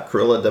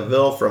 Cruella de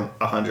Vil from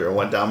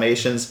 101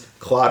 Dalmatians,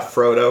 Claude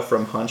Frodo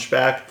from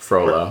Hunchback.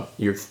 Frollo.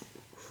 You're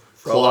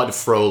Claude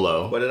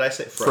Frollo. What did I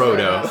say?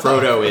 Frodo.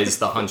 Frodo is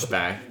the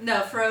Hunchback. No,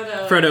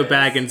 Frodo. Frodo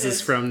Baggins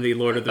is from the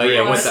Lord of the Oh, Rings.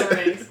 yeah, what's Lord of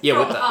that? the Rings. Yeah,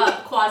 what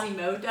the-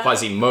 Quasimodo.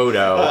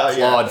 Quasimodo. yeah.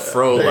 Claude There you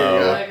Frollo.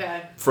 go.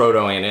 Okay.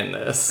 Frodo ain't in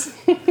this.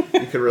 You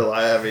could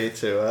rely on me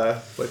to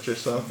butcher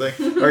something.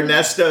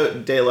 Ernesto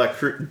de la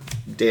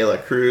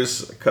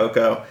Cruz,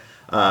 Coco,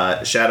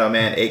 Shadow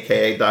Man,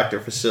 a.k.a. Dr.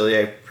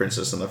 Facilier,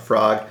 Princess and the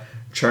Frog,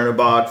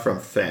 Chernobog from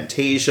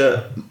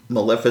Fantasia,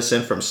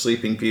 Maleficent from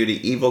Sleeping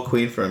Beauty, Evil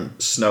Queen from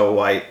Snow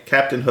White,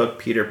 Captain Hook,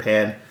 Peter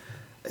Pan,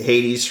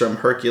 Hades from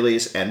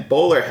Hercules, and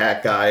Bowler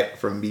Hat Guy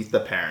from Meet the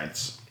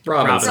Parents.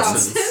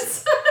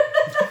 Robinsons.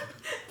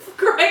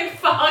 Greg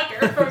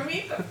Fokker from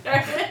Meet the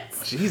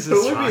Parents. Jesus,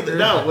 Who would be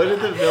Rocker. what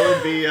did the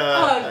villain be?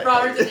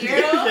 Robert De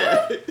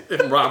Niro.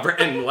 Yeah. Robert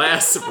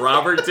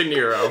De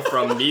Niro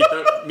from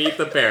Meet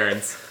the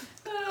Parents.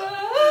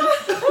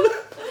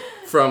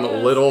 From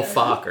Little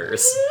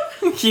Fockers.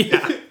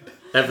 Yeah.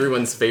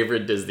 Everyone's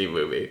favorite Disney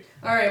movie.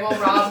 All right, well,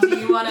 Rob, do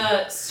you want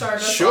to start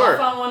us Sure.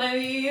 off on one of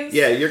these?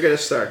 Yeah, you're gonna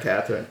start,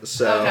 Catherine.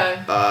 So,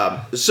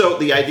 Okay. So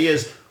the idea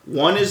is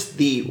one is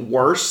the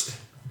worst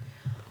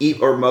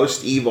or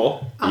most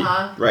evil,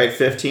 right?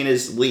 15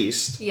 is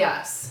least,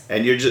 Yes.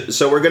 and you're just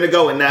so we're gonna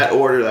go in that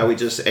order that we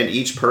just and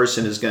each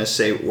person is gonna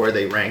say where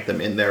they rank them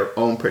in their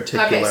own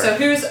particular.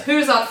 Okay, so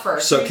who's up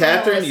first? So Who's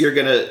Catherine, gonna you're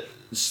gonna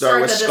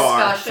start with the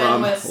Scar discussion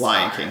from with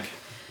Lion Scar. King.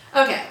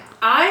 Okay,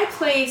 I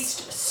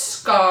placed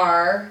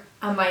Scar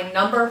on my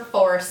number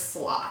 4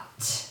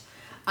 slot.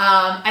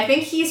 I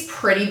think he's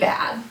pretty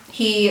bad.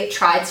 He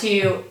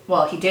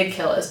did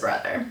kill his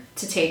brother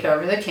to take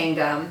over the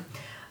kingdom.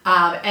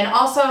 And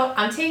also,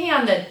 I'm taking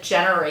on the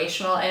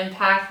generational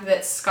impact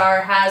that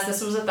Scar has.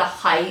 This was at the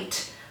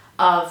height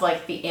of,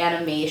 like, the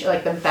animation,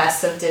 like, the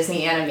best of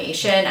Disney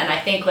animation. And I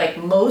think, like,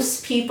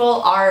 most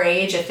people our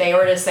age, if they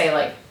were to say,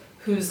 like,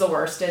 who's the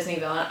worst Disney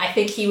villain, I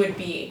think he would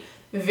be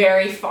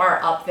very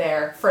far up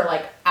there for,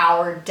 like,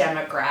 our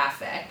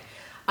demographic.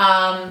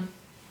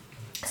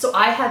 So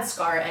I had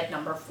Scar at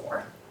number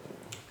 4.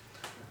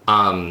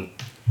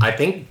 I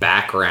think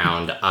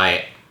background,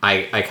 I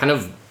kind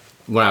of,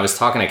 when I was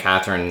talking to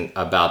Catherine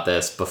about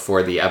this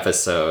before the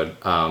episode,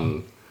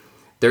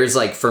 there's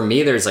like, for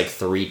me, there's like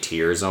 3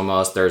 tiers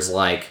almost. There's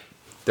like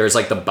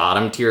the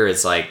bottom tier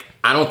is like,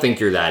 I don't think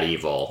you're that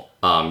evil.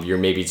 You're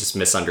maybe just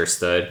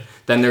misunderstood.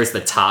 Then there's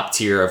the top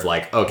tier of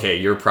like, okay,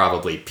 you're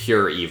probably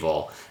pure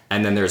evil.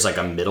 And then there's like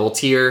a middle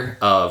tier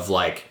of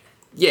like,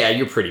 yeah,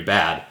 you're pretty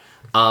bad.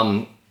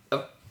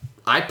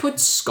 I put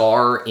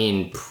Scar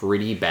in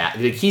pretty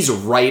bad. Like, he's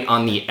right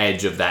on the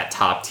edge of that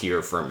top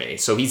tier for me.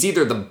 So he's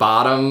either the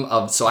bottom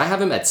of, so I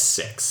have him at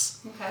 6.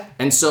 Okay.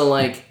 And so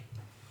like,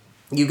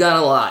 you got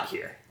a lot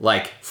here.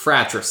 Like,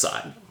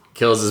 fratricide,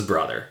 kills his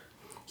brother.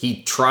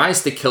 He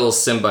tries to kill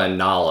Simba and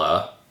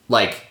Nala,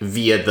 like,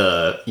 via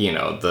the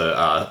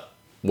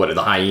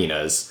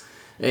hyenas.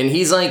 And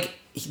he's like,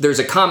 there's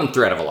a common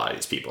thread of a lot of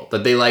these people.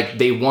 That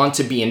they want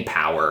to be in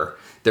power.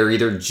 They're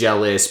either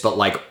jealous, but,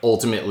 like,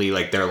 ultimately,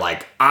 like, they're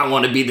like, I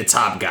want to be the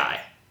top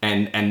guy.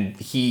 And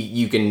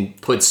you can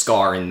put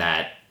Scar in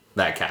that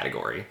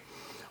category.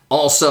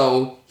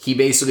 Also, he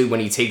basically, when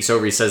he takes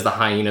over, he says the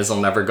hyenas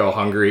will never go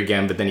hungry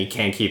again, but then he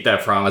can't keep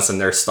that promise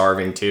and they're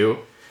starving too.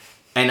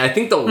 And I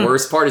think the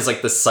worst part is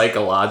like the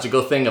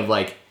psychological thing of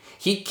like,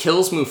 he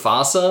kills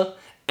Mufasa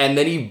and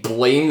then he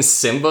blames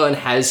Simba and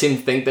has him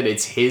think that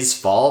it's his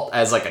fault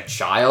as like a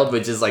child,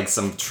 which is like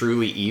some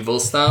truly evil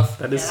stuff.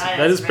 That is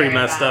pretty very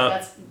messed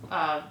bad. up.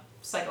 That's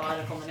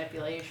psychological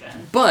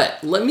manipulation. But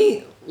let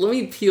me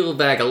peel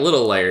back a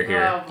little layer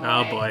here.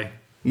 Oh boy.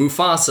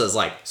 Mufasa's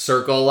like,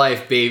 circle of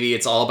life, baby.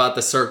 It's all about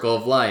the circle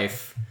of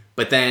life.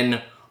 But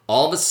then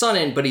all of a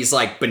sudden, but he's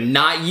like, but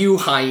not you,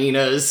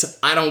 hyenas.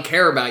 I don't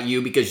care about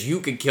you because you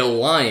could kill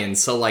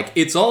lions. So like,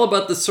 it's all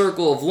about the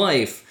circle of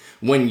life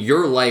when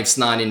your life's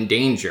not in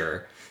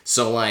danger.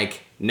 So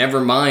like, never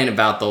mind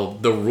about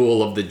the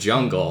rule of the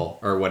jungle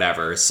or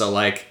whatever. So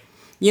like,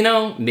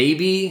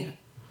 maybe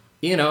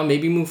you know,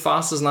 maybe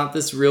Mufasa's not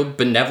this real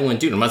benevolent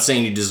dude. I'm not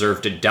saying he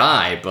deserved to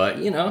die, but,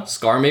 you know,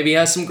 Scar maybe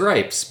has some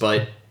gripes,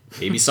 but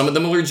maybe some of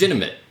them are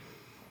legitimate.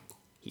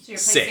 So you're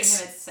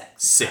placing him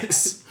at 6.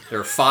 6. There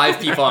are 5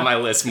 people on my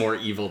list more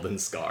evil than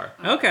Scar.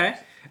 Okay.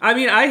 I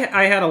mean,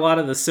 I had a lot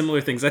of the similar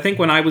things. I think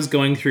when I was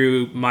going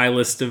through my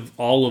list of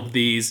all of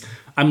these,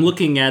 I'm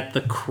looking at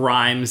the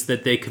crimes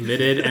that they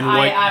committed and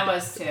I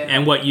was too.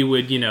 And what you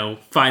would, you know,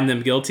 find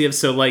them guilty of.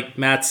 So like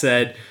Matt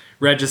said,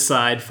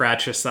 regicide,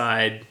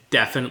 fratricide,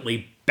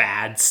 definitely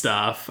bad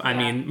stuff. I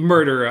mean,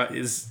 murder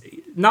is...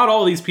 Not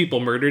all these people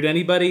murdered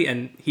anybody,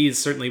 and he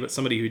is certainly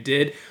somebody who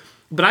did.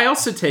 But I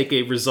also take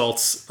a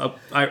results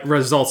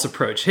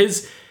approach.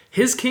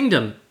 His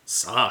kingdom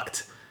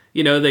sucked.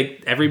 You know,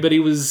 everybody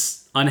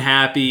was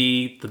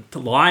unhappy. The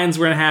lions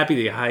were unhappy.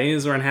 The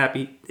hyenas were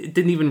unhappy. It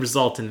didn't even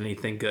result in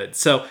anything good.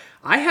 So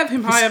I have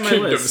him high on my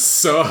list.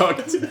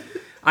 Sucked.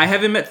 I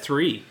have him at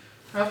 3.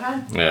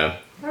 Okay. Yeah.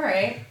 All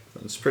right.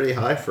 It's pretty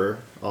high for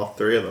all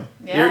 3 of them.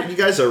 Yeah. You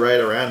guys are right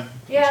around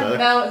each other.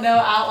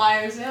 No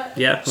outliers yet.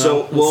 Yeah.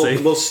 So we'll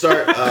see. we'll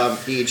start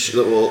each.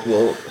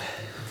 We'll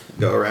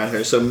go around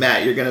here. So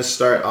Matt, you're gonna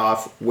start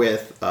off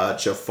with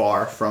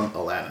Jafar from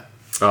Atlanta.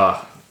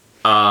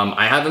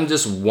 I have him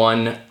just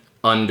 1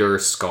 under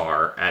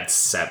Scar at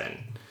 7.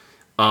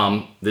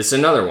 This is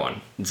another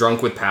one.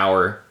 Drunk with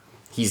power.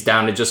 He's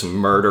down to just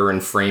murder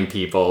and frame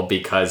people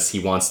because he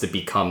wants to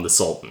become the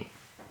Sultan.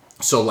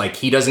 So, like,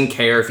 he doesn't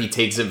care if he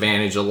takes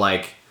advantage of,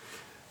 like,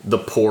 the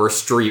poor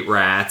street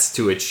rats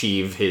to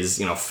achieve his,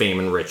 you know, fame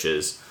and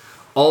riches.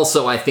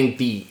 Also, I think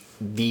the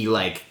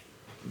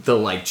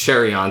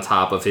cherry on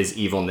top of his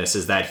evilness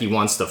is that he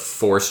wants to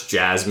force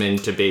Jasmine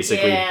to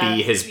basically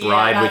be his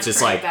bride, which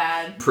is, like,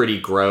 bad.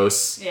 pretty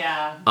gross.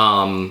 Yeah.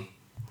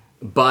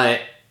 But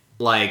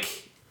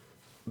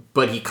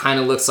he kind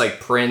of looks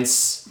like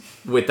Prince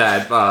with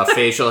that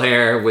facial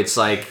hair, which,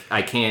 like,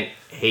 I can't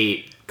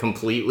hate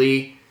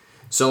completely.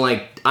 So,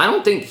 like, I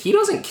don't think... He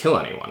doesn't kill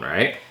anyone,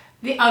 right?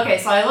 Okay,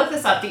 so I looked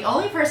this up. The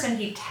only person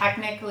he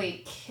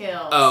technically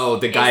kills... Oh,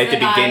 the guy at the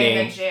beginning.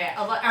 In the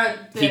jail,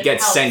 he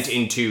gets sent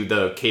into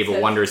the Cave of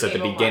Wonders at the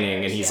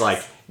beginning, and he's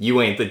like, "You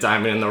ain't the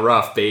diamond in the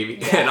rough, baby."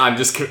 Yeah. And I'm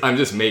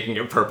just making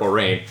it Purple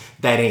Rain.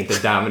 That ain't the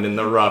diamond in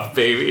the rough,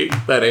 baby.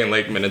 That ain't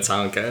like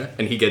Minnetonka.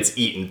 And he gets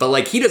eaten. But,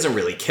 like, he doesn't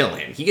really kill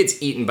him. He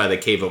gets eaten by the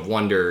Cave of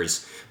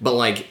Wonders. But,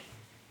 like,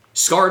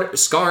 Jafar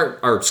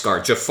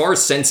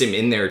sends him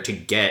in there to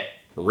get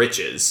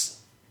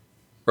riches.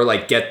 Or,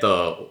 like, get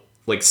the...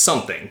 like,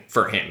 something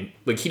for him.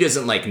 Like, he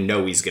doesn't, like,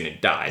 know he's gonna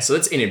die. So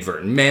that's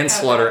inadvertent.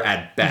 Manslaughter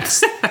at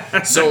best.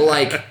 So,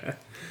 like,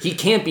 he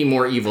can't be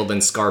more evil than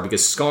Scar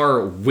because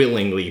Scar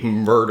willingly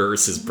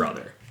murders his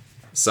brother.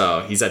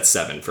 So he's at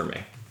 7 for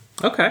me.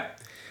 Okay.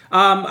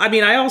 I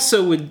mean, I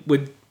also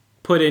would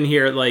put in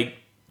here, like,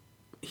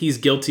 he's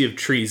guilty of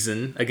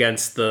treason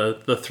against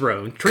the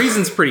throne.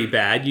 Treason's pretty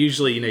bad.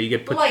 Usually, you know, you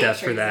get put to death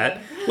for that.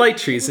 Light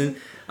treason.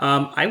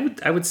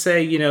 I would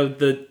say, you know,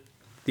 the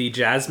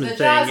Jasmine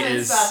thing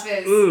is stuff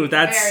is ooh,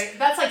 that's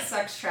like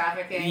sex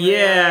trafficking.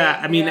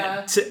 Yeah, really. I mean,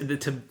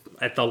 to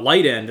at the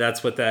light end,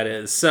 that's what that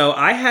is. So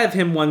I have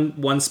him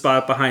one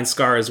spot behind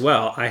Scar as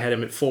well. I had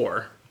him at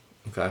 4.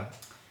 Okay.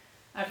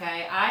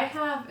 Okay, I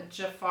have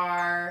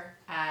Jafar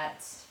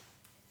at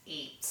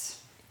 8,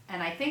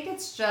 and I think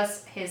it's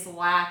just his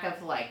lack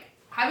of like.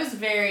 I was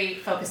very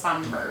focused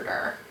on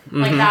murder.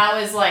 Like,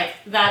 that was, like,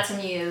 that to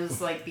me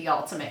is, like, the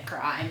ultimate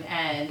crime.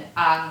 And,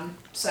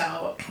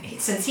 so,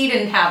 since he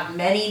didn't have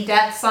many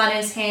deaths on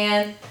his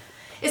hand...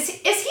 Is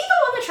he the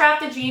one that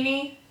trapped the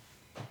genie?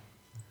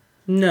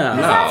 No. Because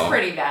that's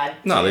pretty bad,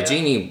 too. No, the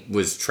genie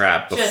was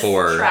trapped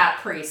before... Just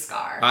trapped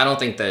pre-Scar. I don't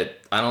think that...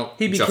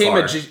 He became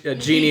a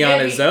genie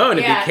on his own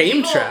and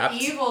became trapped.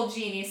 Evil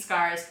genie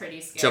Scar is pretty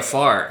scary.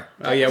 Jafar.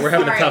 Oh, yeah, we're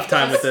having a tough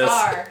time with this.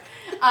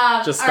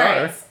 Just Scar.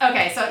 Right.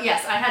 Okay, so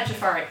yes, I had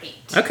Jafar at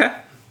 8. Okay.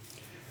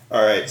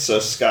 All right, so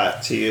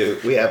Scott, to you,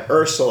 we have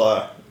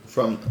Ursula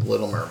from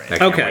Little Mermaid. I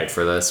can't wait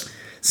for this.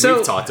 So,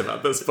 we've talked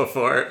about this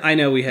before. I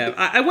know we have.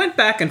 I went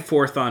back and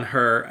forth on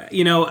her.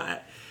 You know,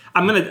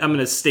 I'm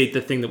gonna state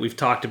the thing that we've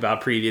talked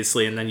about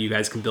previously, and then you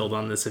guys can build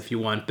on this if you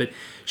want. But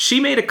she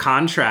made a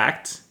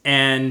contract,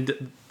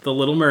 and the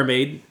Little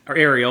Mermaid, or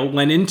Ariel,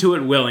 went into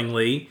it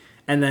willingly,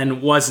 and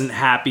then wasn't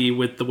happy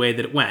with the way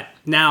that it went.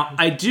 Now,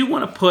 I do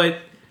want to put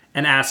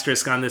an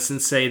asterisk on this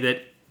and say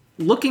that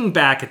looking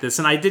back at this,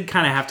 and I did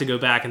kind of have to go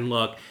back and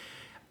look,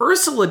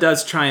 Ursula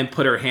does try and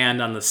put her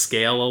hand on the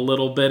scale a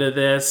little bit of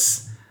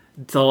this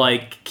to,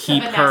 like,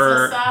 keep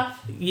her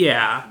stuff.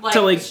 Yeah, like,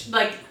 to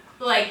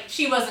like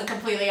she wasn't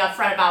completely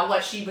upfront about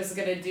what she was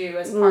gonna do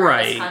as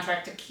part of this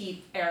contract to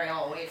keep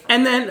Ariel away from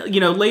and her. Then, you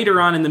know, later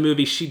on in the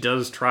movie, she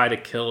does try to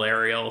kill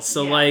Ariel.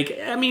 So, like,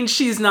 I mean,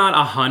 she's not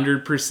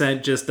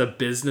 100% just a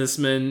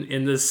businessman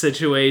in this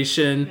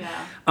situation.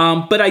 Yeah.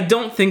 But I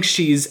don't think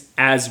she's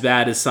as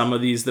bad as some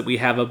of these that we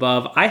have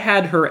above. I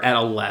had her at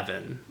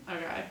 11.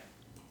 Okay.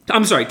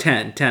 I'm sorry,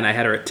 10. 10. I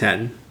had her at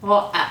 10.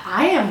 Well,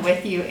 I am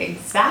with you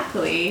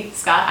exactly,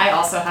 Scott. I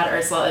also had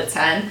Ursula at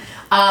 10.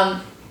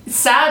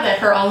 sad that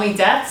her only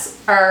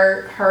deaths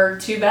are her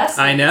two besties.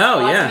 I know,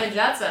 Flotsam yeah. and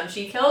Jetsam.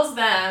 She kills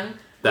them.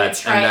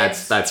 That's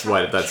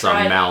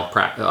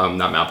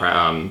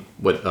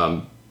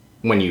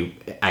when you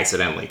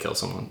accidentally kill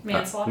someone.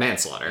 Manslaughter.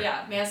 Manslaughter.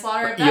 Yeah,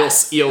 manslaughter. At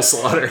best. Eel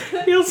slaughter.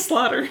 Eel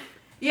slaughter.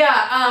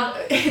 Yeah,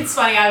 it's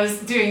funny. I was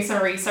doing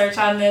some research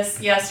on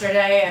this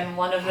yesterday, and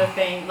one of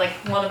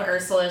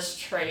Ursula's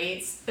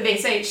traits, they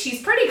say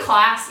she's pretty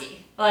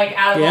classy. Like,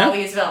 out of all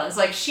these villains,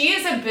 like, she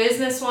is a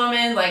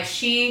businesswoman. Like,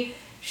 she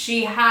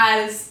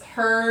has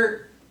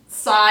her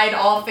side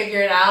all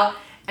figured out.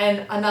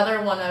 And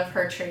another one of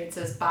her traits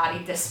is body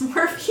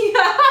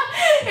dysmorphia.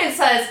 It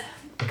says,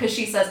 because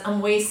she says, I'm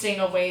wasting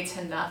away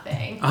to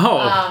nothing.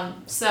 Oh.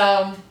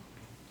 So,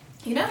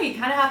 you know, you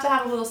kind of have to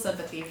have a little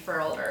sympathy for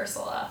old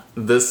Ursula.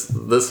 This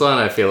one,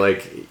 I feel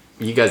like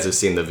you guys have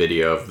seen the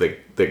video of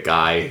the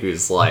guy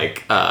who's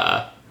like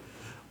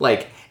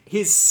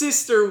his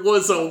sister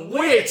was a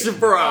witch,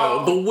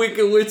 bro. The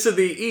Wicked Witch of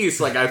the East.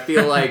 Like, I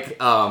feel like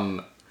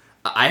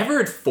I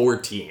heard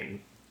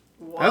 14.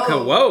 Whoa. Okay,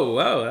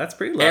 whoa, that's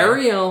pretty low.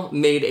 Ariel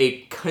made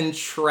a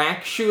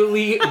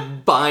contractually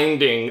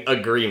binding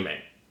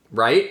agreement,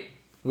 right?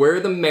 Where are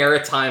the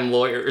maritime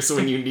lawyers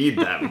when you need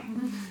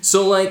them?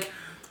 So, like,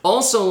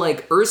 also,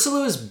 like,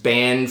 Ursula is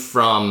banned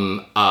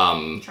from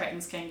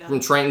Triton's Kingdom.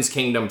 From Triton's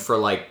Kingdom for,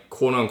 like,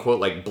 quote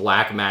unquote, like,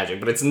 black magic,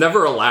 but it's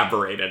never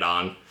elaborated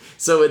on.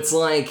 So it's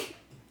like,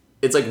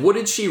 what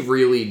did she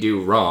really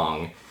do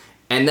wrong?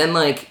 And then,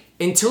 like,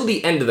 until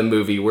the end of the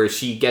movie where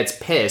she gets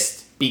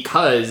pissed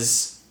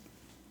because,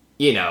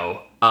 you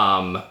know,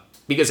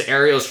 because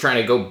Ariel's trying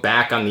to go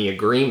back on the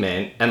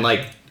agreement, and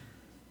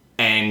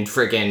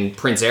freaking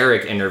Prince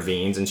Eric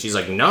intervenes, and she's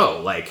like, no,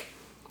 like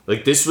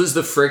this was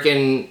the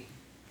freaking,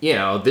 you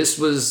know, this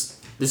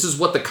is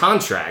what the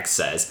contract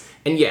says.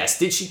 And yes,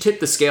 did she tip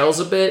the scales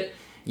a bit?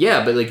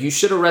 Yeah, but, like, you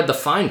should have read the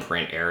fine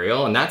print,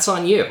 Ariel, and that's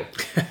on you.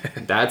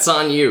 That's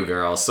on you,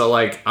 girl. So,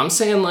 like, I'm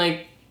saying,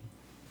 like,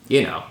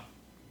 you know,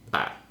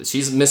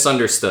 she's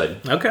misunderstood.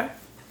 Okay.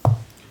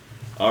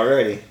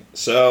 Alrighty.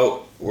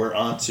 So we're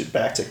on to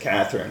back to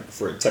Catherine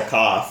for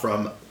Taka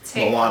from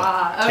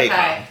Moana.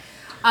 Okay.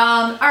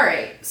 All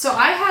right. So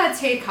I had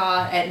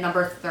Taka at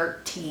number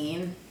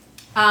 13.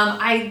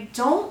 I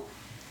don't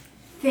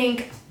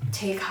think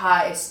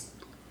Taka is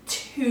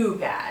too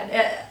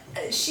bad.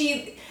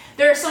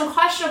 There are some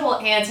questionable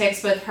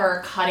antics with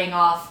her cutting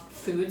off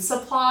food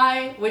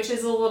supply, which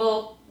is a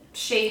little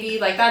shady.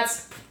 Like,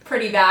 that's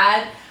pretty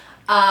bad.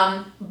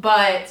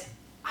 But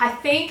I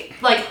think,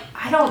 like,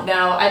 I don't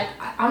know.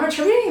 I'm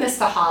attributing this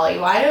to Holly.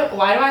 Why do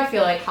I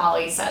feel like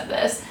Holly said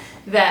this?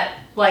 That,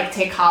 like,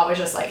 Taka was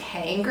just, like,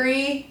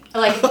 hangry.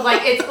 Like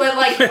it's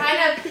like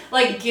kind of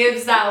like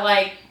gives that,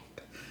 like,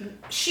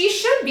 she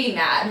should be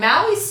mad.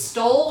 Maui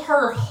stole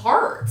her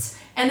heart,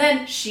 and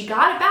then she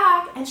got it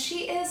back, and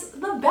she is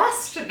the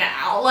best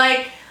now.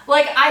 Like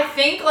I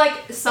think,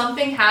 like,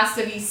 something has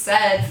to be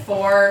said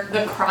for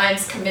the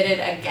crimes committed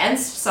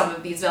against some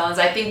of these villains.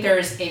 I think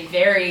there's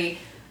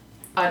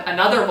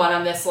another one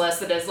on this list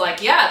that is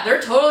like, yeah,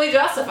 they're totally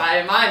justified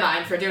in my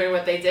mind for doing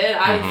what they did.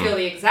 I would feel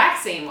the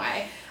exact same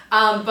way.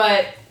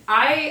 But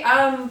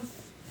I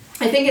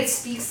think it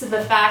speaks to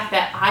the fact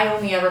that I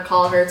only ever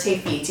call her Te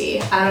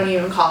Fiti. I don't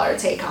even call her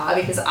Taka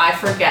because I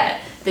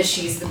forget that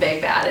she's the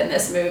big bad in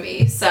this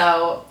movie.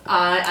 So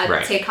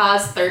Right.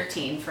 Taka's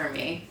 13 for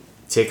me.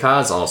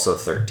 Taka's also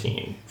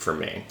 13 for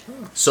me.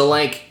 So,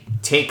 like,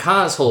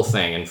 Taka's whole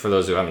thing, and for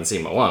those who haven't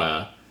seen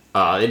Moana,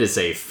 it is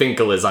a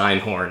Finkel is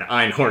Einhorn,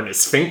 Einhorn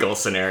is Finkel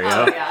scenario,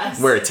 Oh,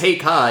 yes. where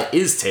Taka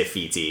is Te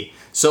Fiti.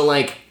 So,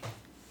 like,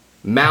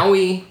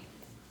 Maui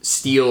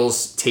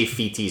steals Te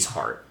Fiti's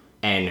heart,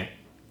 and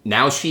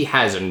now she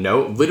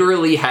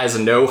literally has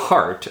no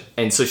heart,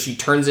 and so she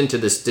turns into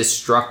this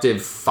destructive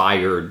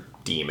fire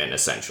demon,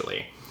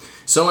 essentially.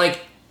 So, like,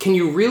 can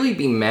you really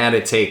be mad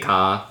at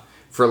Taka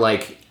for,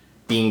 like,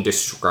 being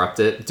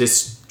destructive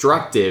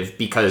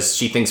because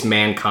she thinks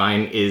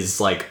mankind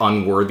is, like,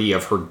 unworthy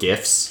of her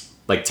gifts,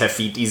 like Te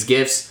Fiti's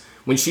gifts,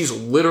 when she's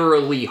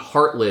literally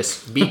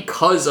heartless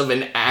because of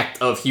an act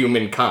of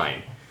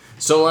humankind?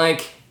 So,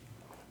 like,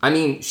 I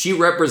mean, she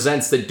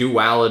represents the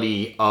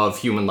duality of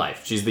human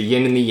life. She's the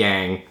yin and the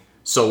yang.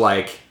 So,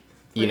 like,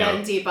 We're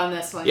getting deep on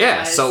this one.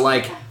 yeah, guys. so,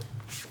 like,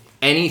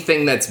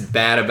 anything that's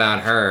bad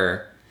about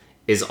her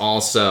is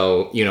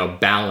also, you know,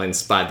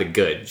 balanced by the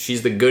good.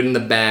 She's the good and the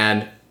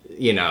bad.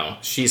 You know,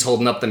 she's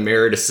holding up the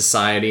mirror to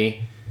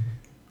society.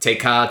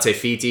 Taka, Te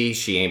Fiti,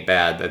 she ain't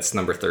bad. That's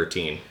number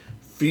 13.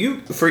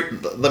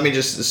 Let me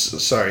just,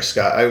 sorry,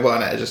 Scott, I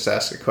want to just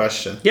ask a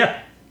question.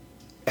 Yeah.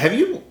 Have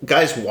you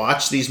guys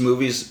watched these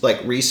movies,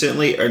 like,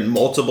 recently or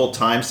multiple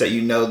times that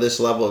you know this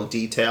level of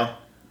detail?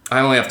 I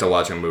only have to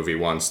watch a movie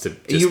once to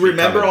just You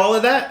remember all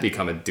of that?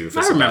 become a doofus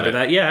I remember about it.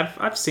 that. Yeah,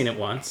 I've seen it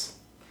once.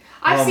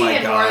 I've Oh seen my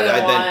it God, more than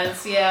I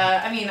once.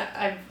 Yeah, I mean,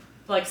 I've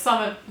like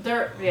some of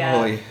there. Yeah.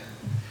 Boy.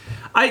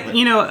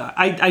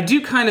 I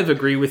do kind of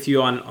agree with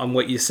you on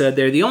what you said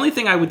there. The only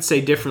thing I would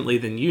say differently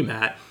than you,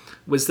 Matt,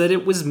 was that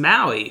it was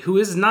Maui, who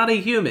is not a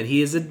human.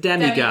 He is a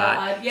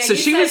demigod. Yeah, so you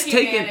she said was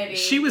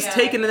humanity.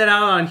 taking it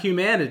out on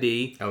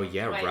humanity. Oh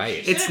yeah, Right. right.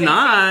 It's Should've been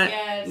not.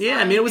 safe, Yeah,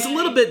 I mean, it was a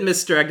little bit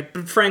misdirected,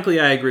 but frankly,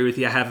 I agree with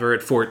you. I have her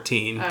at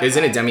 14.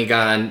 Isn't a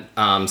demigod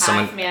Half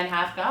someone? man,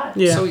 half god.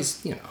 Yeah. So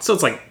he's So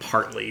it's like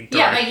partly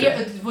Yeah,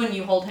 directed. but when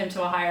you hold him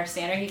to a higher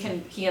standard,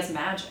 he has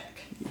magic.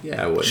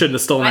 yeah, I would. Shouldn't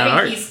have stolen that I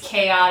art. think he's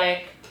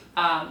chaotic,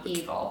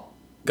 evil.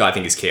 God, I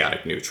think he's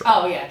chaotic neutral.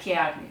 Oh yeah,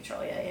 chaotic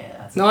neutral. Yeah,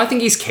 that's No, I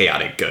think he's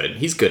chaotic good.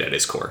 He's good at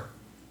his core.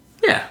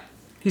 Yeah.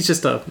 He's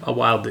just a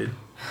wild dude.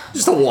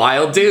 Just a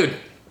wild dude.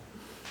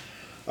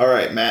 All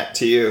right, Matt,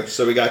 to you.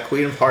 So we got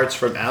Queen of Hearts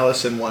from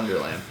Alice in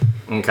Wonderland.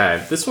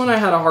 Okay, this one I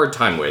had a hard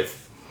time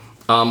with.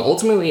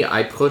 Ultimately,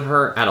 I put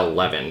her at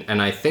 11,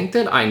 and I think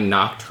that I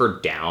knocked her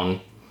down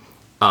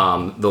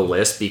the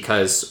list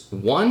because,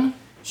 one,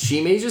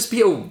 she may just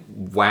be a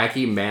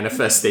wacky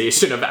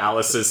manifestation of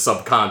Alice's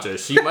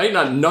subconscious. She might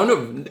not.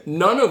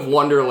 None of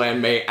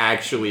Wonderland may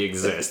actually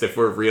exist if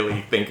we're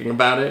really thinking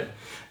about it.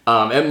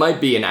 It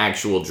might be an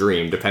actual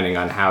dream, depending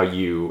on how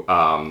you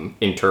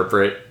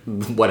interpret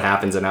what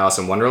happens in Alice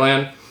in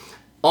Wonderland.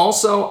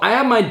 Also, I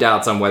have my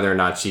doubts on whether or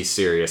not she's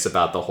serious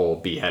about the whole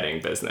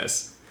beheading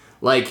business.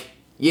 Like,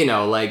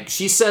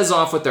 she says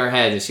off with their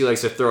head and she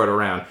likes to throw it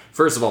around.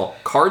 First of all,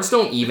 cards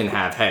don't even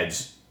have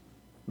heads.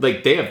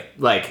 Like, they have,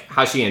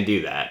 how's she gonna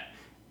do that?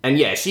 And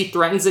yeah, she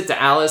threatens it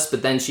to Alice,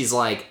 but then she's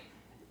like,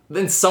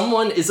 then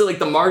someone, is it like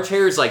the March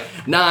Hare is like,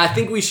 nah, I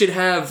think we should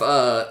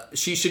have,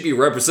 she should be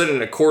represented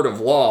in a court of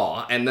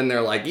law. And then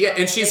they're like, yeah,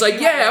 and she's like,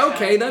 yeah,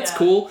 okay, that's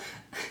cool.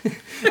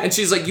 And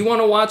she's like, you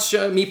want to watch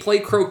me play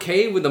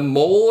croquet with a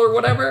mole or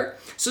whatever?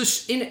 So at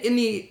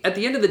the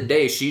end of the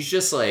day, she's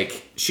just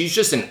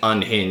an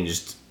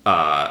unhinged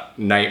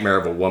nightmare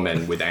of a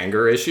woman with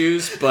anger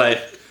issues,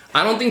 but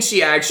I don't think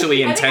she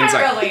actually intends. I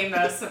think I relate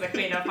most to the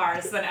Queen of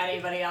Hearts than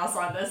anybody else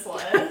on this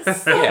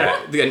list.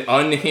 Yeah, an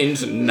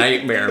unhinged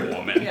nightmare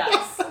woman.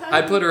 Yes.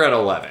 I put her at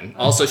 11.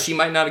 Also, she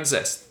might not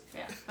exist.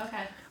 Yeah.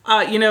 Okay.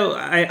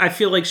 I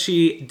feel like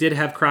she did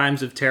have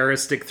crimes of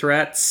terroristic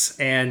threats,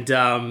 and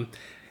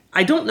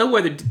I don't know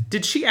whether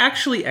did she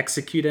actually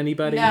execute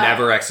anybody? No.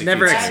 Never executed.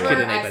 Never anyone.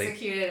 executed Never anybody.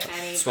 executed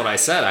anybody. That's what I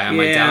said. I have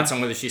my doubts on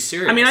whether she's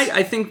serious. I mean,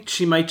 I think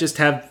she might just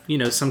have,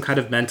 some kind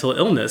of mental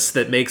illness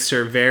that makes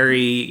her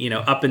very,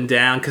 up and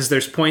down, because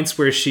there's points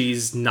where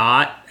she's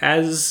not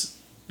as,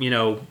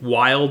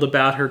 wild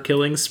about her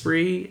killing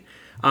spree.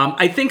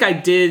 I think I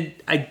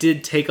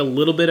did take a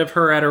little bit of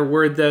her at her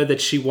word, though, that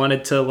she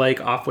wanted to,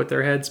 off with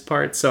their heads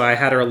part, so I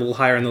had her a little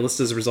higher on the list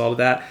as a result of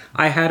that.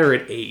 I had her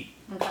at 8.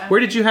 Okay. Where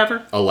did you have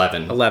her?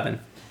 11. 11.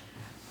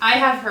 I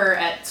have her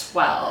at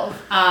 12.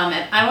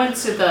 And I went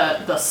to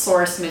the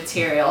source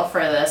material for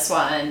this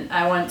one.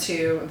 I went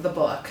to the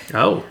book.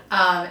 Oh.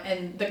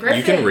 And the Griffin...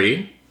 You can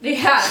read?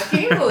 Yeah,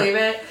 can you believe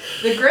it?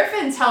 The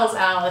Griffin tells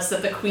Alice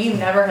that the Queen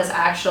never has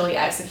actually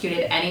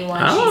executed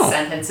anyone she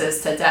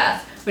sentences to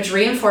death, which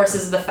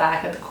reinforces the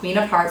fact that the Queen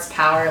of Hearts'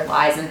 power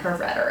lies in her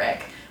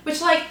rhetoric. Which,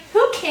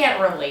 who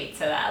can't relate to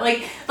that?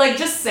 Like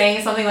just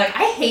saying something like,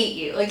 I hate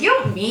you. You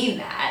don't mean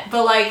that.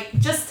 But,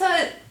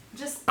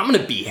 I'm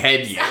gonna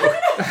behead you. I'm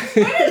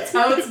gonna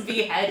totes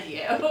behead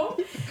you.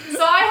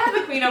 So I have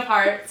the Queen of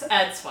Hearts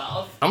at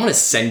 12. I'm gonna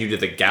send you to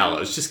the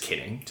gallows. Just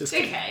kidding. Just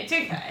kidding.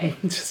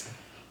 JK.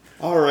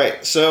 All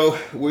right, so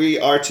we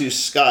are to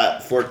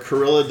Scott for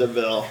Cruella de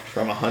Vil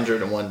from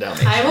 101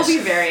 Dalmatians. I will be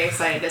very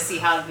excited to see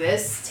how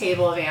this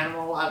table of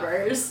animal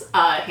lovers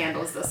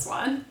handles this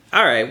one.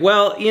 All right.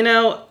 Well,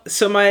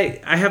 so I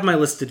have my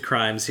listed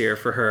crimes here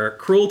for her: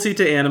 cruelty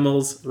to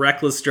animals,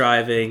 reckless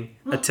driving,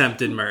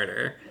 attempted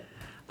murder.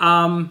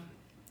 But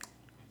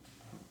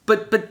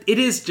it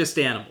is just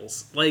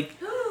animals.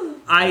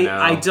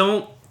 I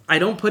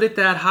don't put it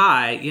that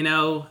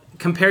high.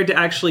 Compared to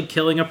actually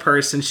killing a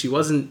person, she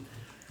wasn't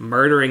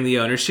murdering the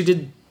owner. She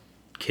did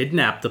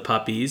kidnap the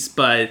puppies,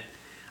 but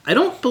I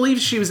don't believe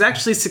she was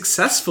actually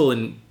successful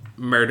in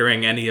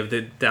murdering any of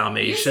the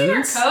Dalmatians.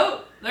 You see her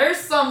coat? There's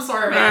some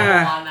sort of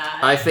animal on that.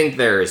 I think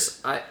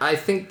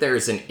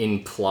there's an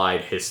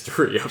implied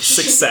history of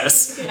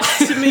success.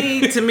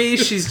 to me,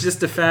 she's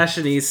just a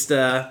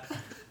fashionista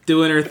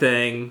doing her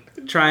thing,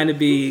 trying to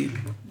be,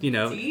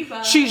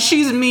 Diva.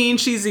 she's mean,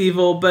 she's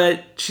evil,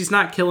 but she's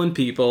not killing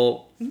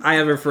people. I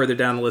have her further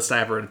down the list. I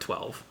have her at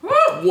 12.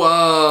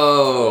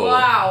 Whoa.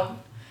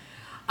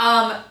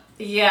 Wow.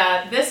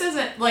 Yeah, this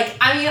isn't,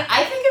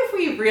 I think if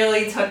we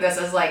really took this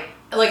as,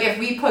 if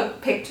we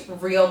picked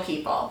real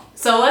people.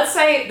 So let's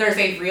say there's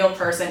a real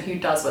person who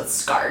does what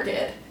Scar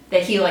did.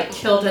 That he,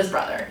 killed his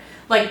brother.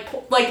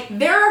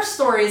 There are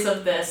stories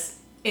of this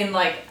in,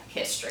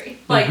 history.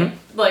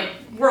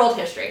 World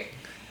history.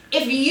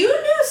 If you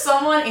knew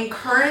someone in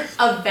current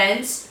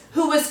events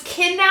who was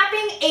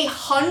kidnapping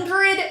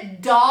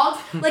 100 dogs,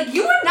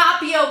 you would not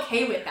be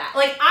okay with that.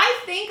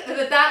 I think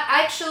that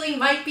actually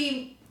might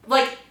be,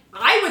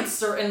 I would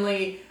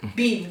certainly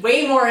be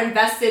way more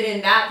invested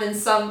in that than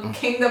some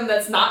kingdom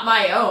that's not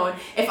my own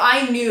if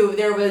I knew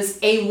there was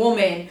a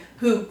woman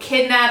who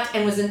kidnapped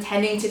and was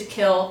intending to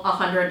kill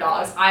 100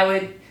 dogs. I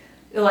would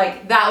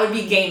like that would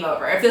be game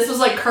over. If this was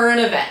like current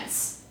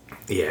events.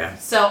 Yeah.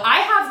 So I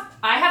have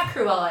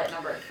Cruella at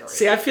number 3.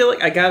 See, I feel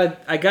like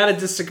I gotta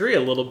disagree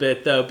a little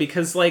bit though,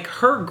 because like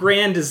her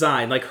grand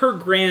design, like her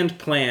grand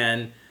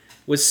plan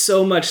was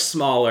so much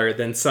smaller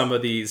than some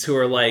of these who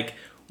are like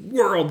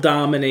world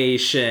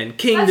domination,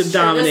 kingdom That's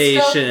true.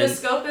 domination. The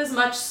scope is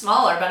much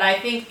smaller, but I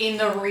think in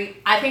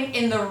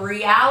the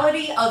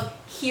reality of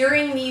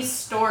hearing these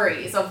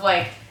stories of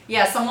like,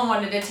 yeah, someone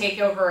wanted to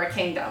take over a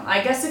kingdom.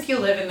 I guess if you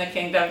live in the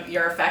kingdom,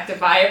 you're affected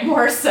by it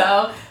more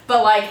so.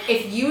 But like,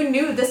 if you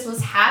knew this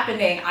was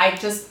happening, I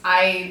just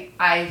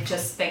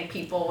think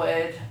people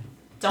would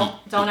don't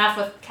F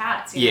with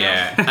cats. You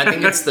Yeah, know? I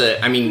think it's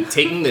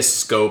taking the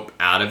scope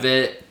out of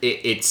it,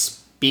 it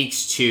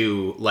speaks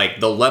to like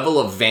the level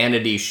of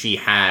vanity she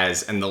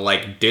has and the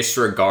like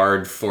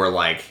disregard for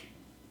like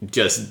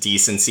just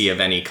decency of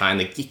any kind.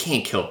 Like, you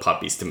can't kill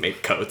puppies to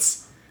make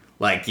coats.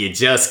 Like, you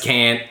just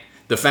can't.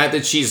 The fact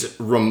that she's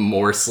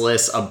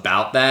remorseless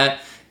about that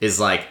is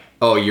like,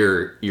 oh,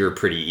 you're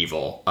pretty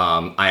evil.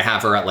 I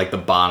have her at like the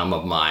bottom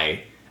of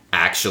my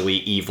actually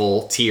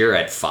evil tier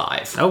at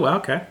 5. Oh, well,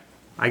 okay.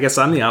 I guess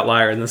I'm the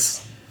outlier in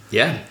this.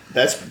 Yeah.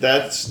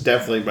 That's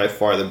definitely by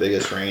far the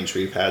biggest range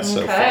we've had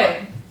so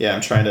Okay. far. Yeah,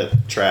 I'm trying to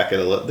track it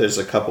a little. There's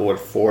a couple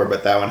with 4,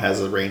 but that one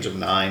has a range of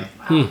 9.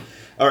 Wow.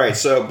 All right,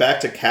 so back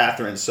to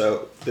Catherine.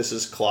 So this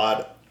is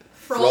Claude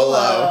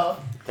Frollo.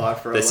 Claude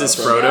Frollo. This is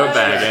Frodo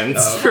Baggins.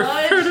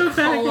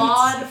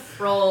 Claude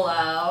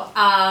Frollo.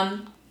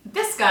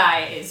 This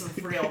guy is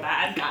real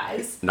bad,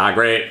 guys. Not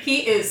great.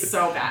 He is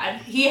so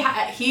bad. He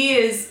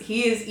is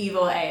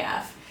evil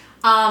AF.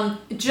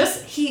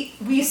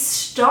 We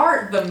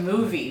start the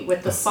movie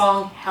with the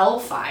song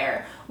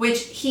Hellfire,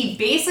 which he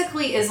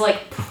basically is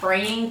like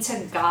praying to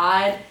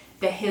God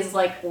that his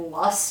like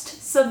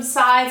lust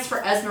subsides for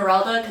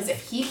Esmeralda, because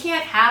if he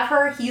can't have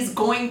her, he's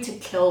going to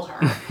kill her.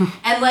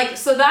 And like,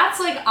 so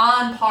that's like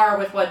on par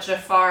with what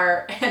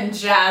Jafar and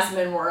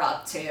Jasmine were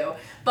up to.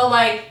 But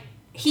like,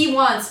 he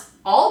wants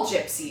all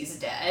gypsies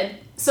dead.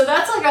 So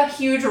that's like a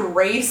huge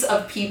race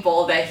of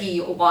people that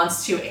he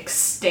wants to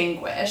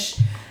extinguish.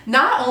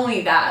 Not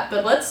only that,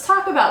 but let's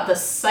talk about the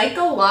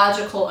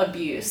psychological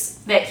abuse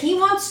that he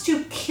wants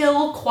to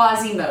kill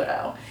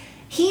Quasimodo.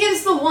 He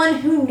is the one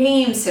who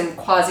names him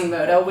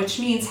Quasimodo, which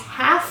means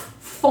half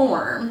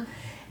form,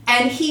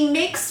 and he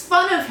makes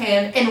fun of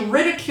him and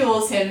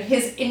ridicules him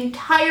his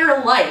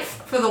entire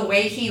life for the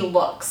way he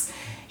looks.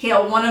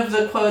 One of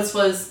the quotes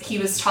was he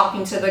was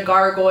talking to the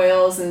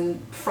gargoyles and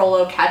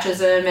Frollo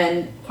catches him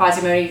and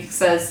Quasimodo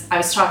says, I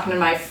was talking to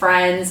my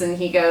friends, and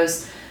he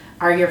goes,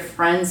 are your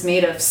friends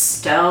made of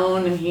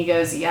stone? And he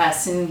goes,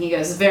 yes. And he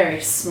goes, very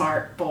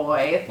smart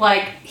boy.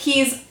 Like,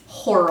 he's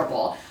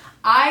horrible.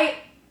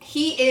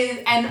 He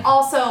is, and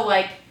also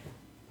like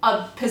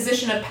a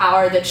position of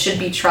power that should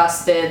be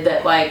trusted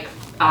that like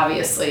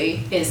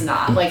obviously is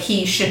not. Like,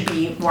 he should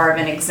be more of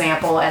an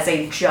example as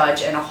a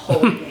judge and a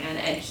holy man,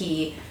 and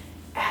he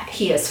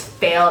has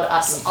failed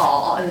us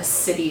all in the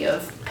city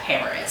of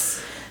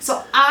Paris.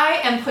 So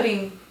I am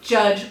putting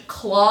Judge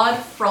Claude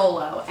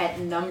Frollo at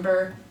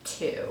number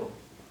 2.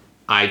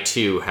 I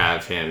too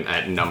have him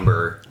at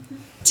number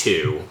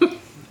 2.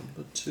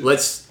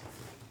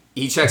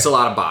 He checks a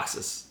lot of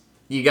boxes.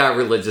 You got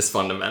religious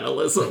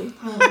fundamentalism.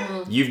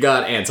 Mm-hmm. You've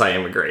got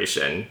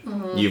anti-immigration.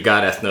 Mm-hmm. You've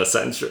got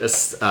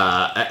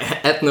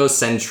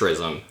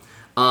ethnocentrism.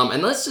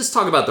 And let's just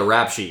talk about the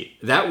rap sheet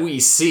that we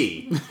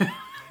see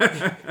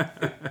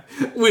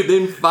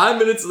within 5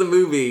 minutes of the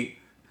movie.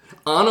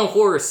 On a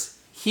horse,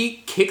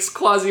 he kicks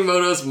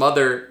Quasimodo's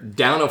mother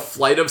down a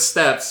flight of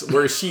steps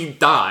where she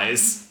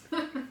dies.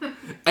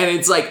 And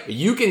it's like,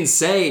 you can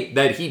say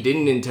that he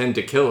didn't intend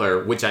to kill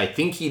her, which I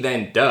think he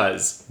then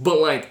does, but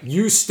like,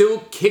 you still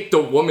kicked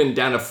a woman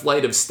down a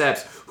flight of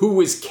steps who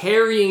was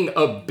carrying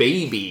a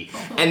baby.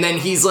 And then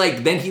he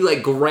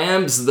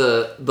grabs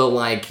the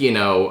like,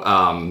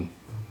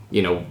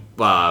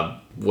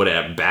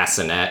 whatever,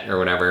 bassinet or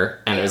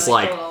whatever. And Yeah, it's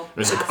like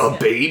like a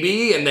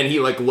baby? And then he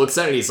like looks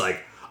at it and he's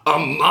like, a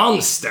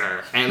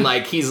monster. And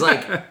like, he's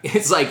like,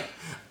 it's like,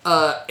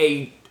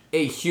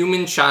 a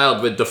human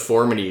child with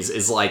deformities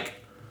is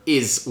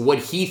what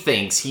he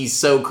thinks. He's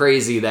so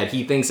crazy that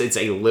he thinks it's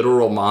a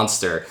literal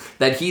monster,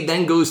 that he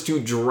then goes to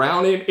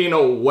drown it in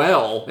a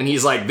well, and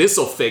he's like,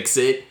 this'll fix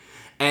it,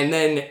 and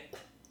then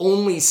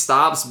only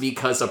stops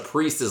because a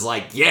priest is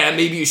like, yeah,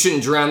 maybe you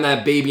shouldn't drown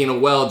that baby in a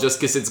well just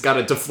because it's got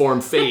a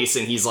deformed face,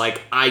 and he's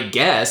like, I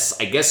guess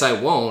I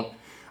won't.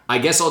 I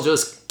guess I'll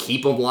just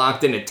keep him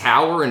locked in a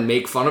tower and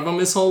make fun of him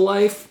his whole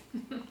life.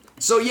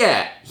 So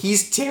yeah,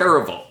 he's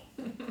terrible.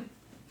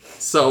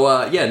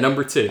 So,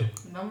 number 2.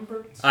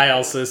 Number 2. I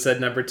also said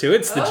number 2.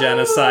 It's the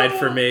genocide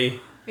for me.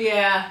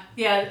 Yeah,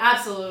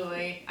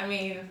 absolutely. I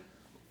mean,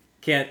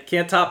 can't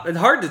top. It's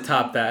hard to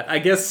top that. I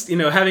guess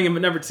having him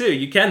at number 2,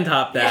 you can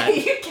top that. Yeah,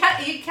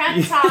 you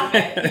can top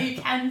it. You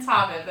can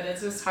top it, but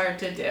it's just hard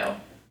to do.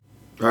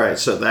 All right,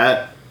 so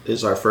that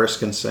is our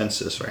first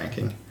consensus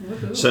ranking.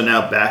 Woo-hoo. So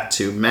now back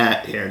to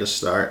Matt here to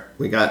start.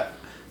 We got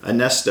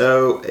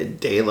Ernesto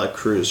de la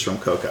Cruz from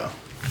Coco.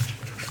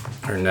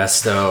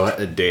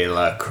 Ernesto de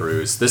la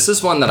Cruz. This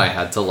is one that I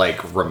had to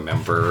like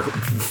remember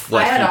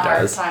what I had he a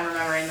hard does. time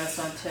remembering this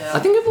one too. I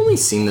think I've only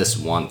seen this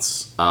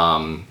once.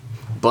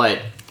 But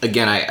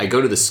again, I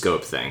go to the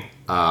scope thing.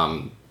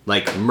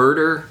 Like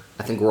murder,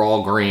 I think we're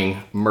all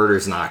agreeing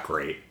murder's not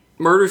great.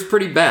 Murder's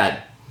pretty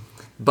bad.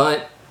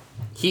 But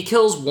he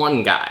kills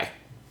one guy.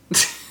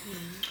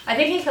 I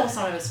think he kills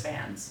some of his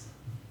fans.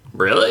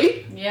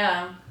 Really?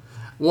 Yeah.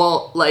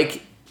 Well,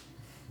 like,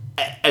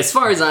 as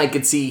far as I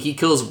could see, he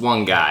kills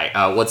one guy.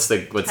 What's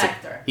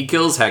Hector. He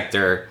kills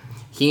Hector.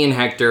 He and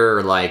Hector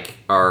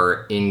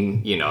are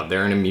in,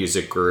 they're in a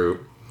music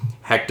group.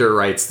 Hector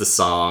writes the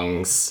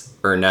songs.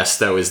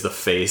 Ernesto is the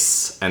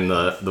face and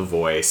the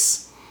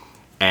voice.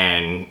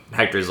 And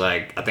Hector's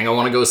like, I think I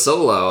want to go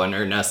solo. And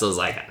Ernesto's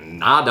like,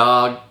 nah,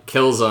 dog.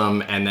 Kills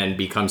him and then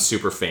becomes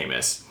super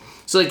famous.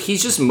 So, like,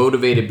 he's just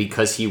motivated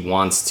because he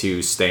wants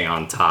to stay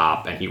on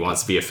top and he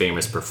wants to be a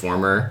famous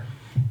performer.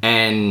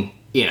 And,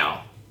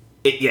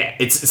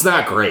 it's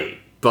not great.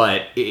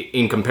 But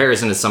in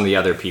comparison to some of the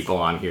other people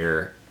on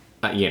here,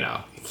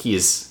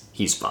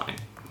 he's fine.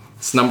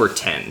 It's number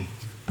 10.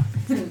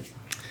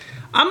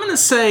 I'm going to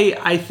say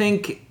I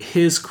think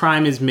his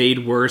crime is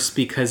made worse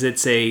because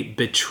it's a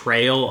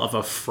betrayal of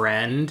a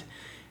friend.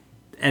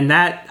 And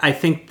that, I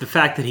think the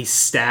fact that he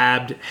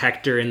stabbed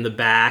Hector in the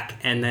back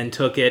and then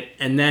took it,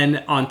 and then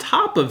on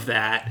top of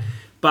that,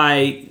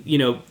 by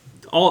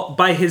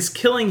his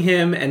killing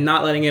him and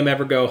not letting him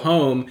ever go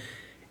home,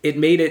 it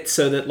made it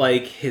so that,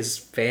 like, his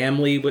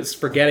family was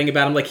forgetting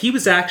about him. Like,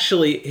 his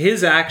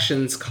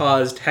actions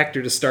caused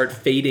Hector to start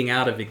fading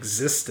out of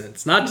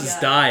existence. Not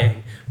just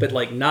dying, but,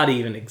 like, not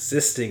even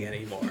existing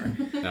anymore.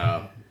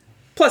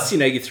 Plus,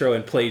 you throw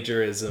in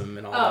plagiarism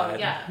and all that. Oh,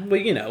 yeah.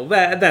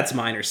 But, that's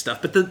minor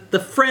stuff. But the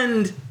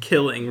friend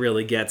killing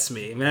really gets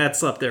me. I mean,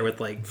 that's up there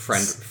with, like...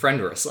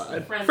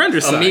 Friendericide.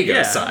 Friendericide,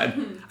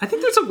 Amigo-side. I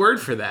think there's a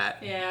word for that.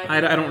 Yeah. I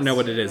don't know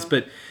what it is,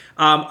 but...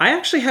 I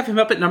actually have him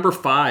up at number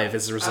 5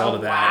 as a result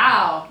of that.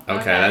 Wow.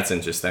 Okay, that's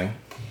interesting.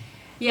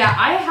 Yeah,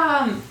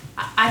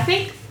 I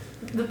think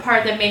the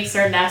part that makes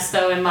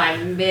Ernesto in my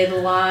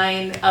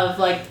midline of,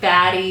 like,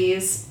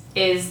 baddies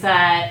is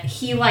that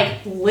he, like,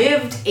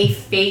 lived a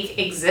fake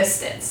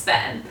existence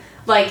then.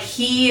 Like,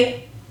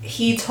 he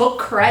took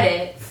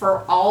credit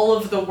for all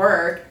of the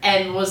work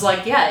and was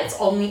like, yeah, it's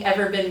only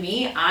ever been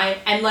me.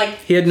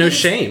 He had no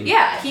shame.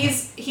 Yeah,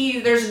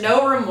 there's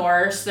no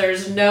remorse,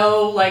 there's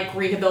no, like,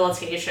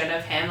 rehabilitation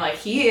of him. Like,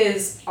 he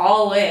is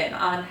all in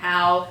on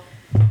how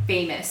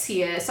famous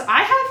he is. So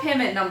I have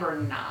him at number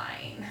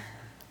 9.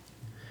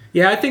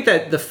 Yeah, I think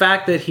that the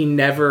fact that he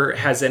never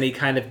has any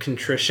kind of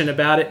contrition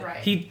about it, right.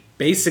 He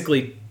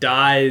basically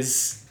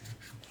dies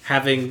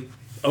having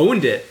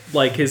owned it,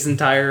 like, his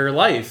entire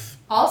life.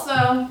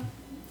 Also,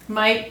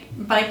 might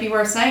be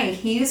worth saying,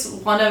 he's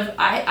one of,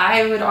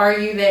 I would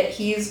argue that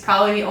he's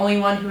probably the only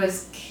one who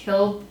has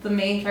killed the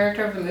main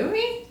character of the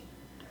movie.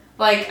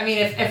 Like, I mean,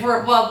 if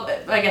we're, well,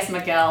 I guess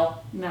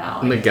Miguel,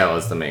 no. Miguel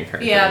is the main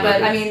character. Yeah,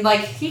 but I mean, like,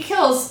 he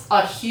kills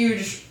a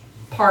huge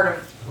part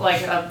of,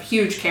 like, a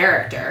huge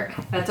character.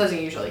 That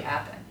doesn't usually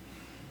happen.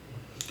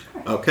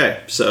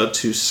 Okay, so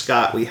to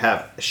Scott, we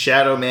have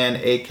Shadow Man,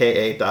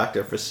 a.k.a.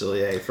 Dr.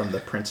 Facilier from The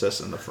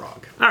Princess and the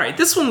Frog. All right,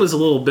 this one was a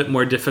little bit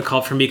more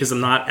difficult for me because I'm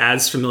not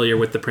as familiar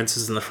with The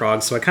Princess and the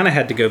Frog, so I kind of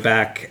had to go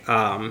back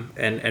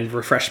and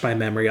refresh my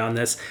memory on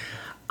this.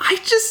 I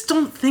just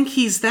don't think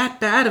he's that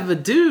bad of a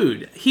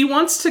dude. He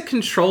wants to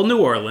control New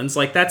Orleans,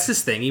 like, that's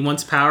his thing. He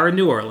wants power in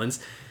New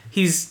Orleans.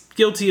 He's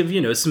guilty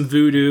of, some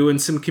voodoo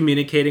and some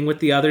communicating with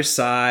the other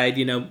side,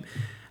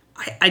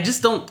 I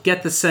just don't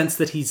get the sense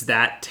that he's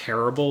that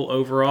terrible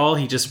overall.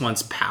 He just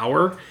wants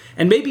power.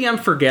 And maybe I'm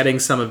forgetting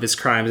some of his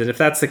crimes. And if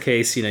that's the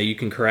case, you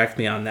can correct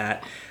me on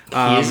that.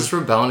 He is just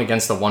rebelling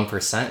against the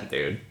 1%,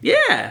 dude.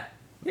 Yeah.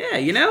 Yeah,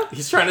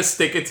 He's trying to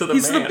stick it to the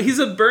man. He's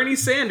a Bernie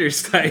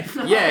Sanders type.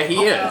 Yeah,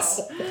 he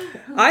is.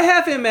 I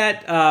have him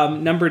at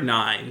number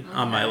 9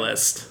 on my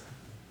list.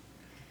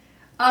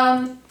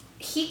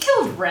 He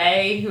killed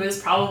Ray, who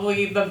is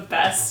probably the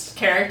best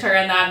character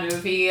in that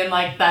movie, and,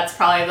 like, that's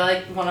probably,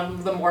 like, one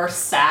of the more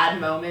sad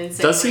moments.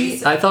 Does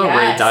he? I thought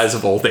Ray dies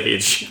of old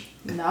age.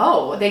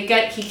 No,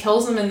 he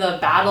kills him in the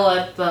battle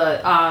at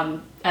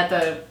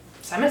the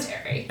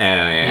cemetery. Oh,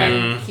 yeah.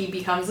 And he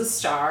becomes a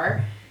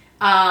star.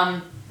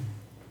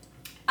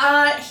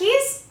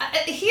 He's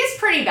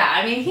pretty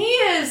bad. I mean, he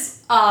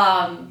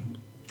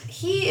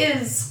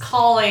is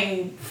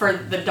calling for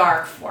the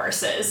dark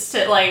forces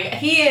to, like,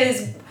 he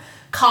is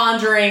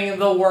conjuring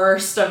the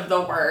worst of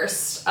the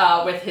worst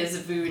with his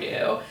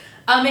voodoo.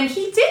 And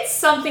he did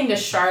something to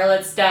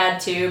Charlotte's dad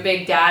too,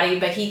 Big Daddy,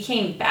 but he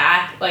came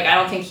back. Like, I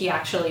don't think he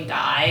actually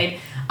died.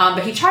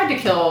 But he tried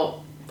to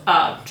kill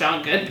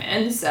John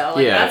Goodman, so,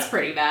 like, that's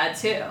pretty bad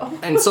too.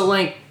 And so,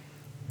 like,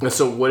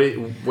 so what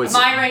was...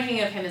 My ranking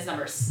of him is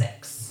number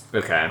 6.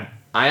 Okay.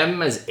 I have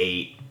him as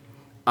 8.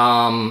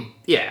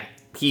 Yeah.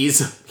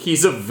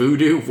 He's a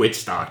voodoo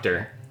witch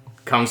doctor.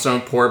 Comes from a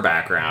poor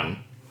background.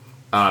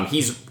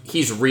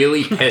 he's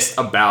really pissed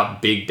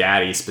about Big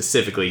Daddy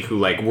specifically, who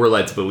like we're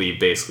led to believe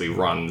basically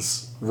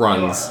runs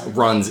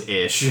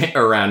ish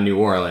around New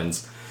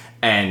Orleans,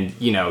 and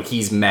you know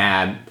he's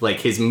mad. Like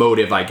his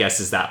motive, I guess,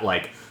 is that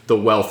like the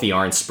wealthy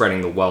aren't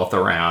spreading the wealth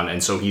around,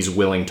 and so he's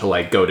willing to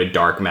like go to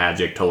dark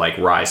magic to like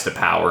rise to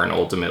power and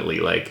ultimately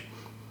like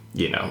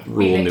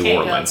rule New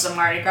Orleans. The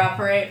Mardi Gras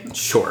parade.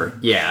 Sure,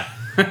 yeah.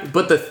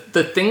 But the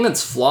thing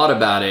that's flawed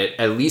about it,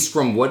 at least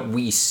from what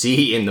we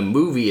see in the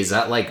movie, is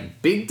that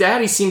like Big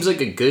Daddy seems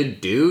like a good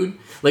dude.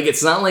 Like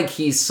it's not like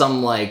he's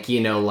some like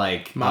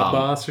mob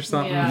boss or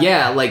something.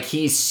 Yeah, like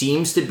he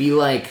seems to be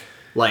like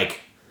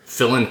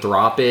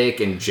philanthropic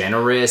and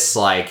generous.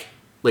 And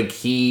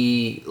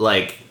he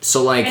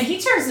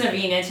turns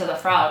Naveen into the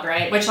frog,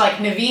 right? Which like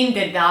Naveen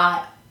did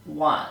not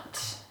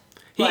want.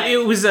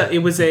 It was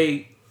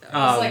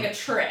like a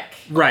trick.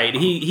 Right.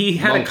 He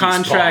had a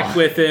contract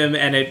with him,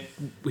 and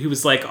he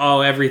was like,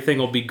 "Oh, everything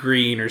will be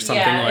green" or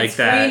something like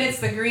that. Green.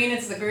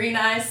 It's the green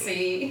I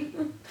see.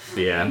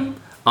 Yeah.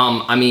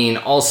 I mean,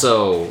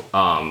 also,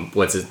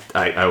 what's it?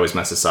 I always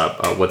mess this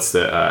up. What's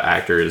the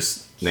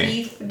actor's name?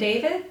 Keith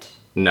David.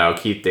 No,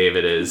 Keith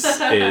David is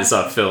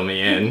fill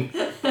me in.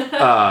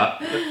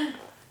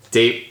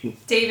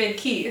 David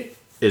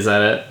Keith. Is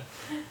that it?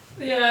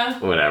 Yeah.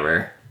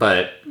 Whatever.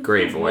 But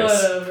great voice.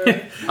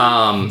 Whatever.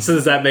 So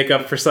does that make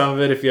up for some of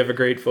it if you have a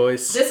great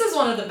voice? This is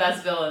one of the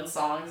best villain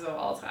songs of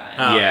all time.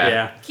 Oh,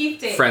 yeah. Keith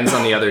David. Friends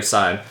on the Other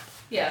Side.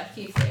 Yeah,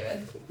 Keith David.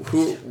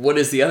 What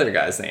is the other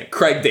guy's name?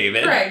 Craig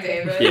David.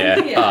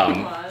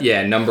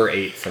 Yeah. Number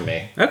 8 for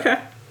me. Okay.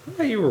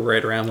 Yeah, you were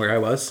right around where I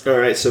was. All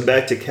right, so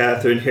back to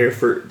Catherine here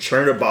for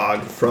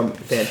Chernabog from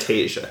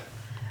Fantasia.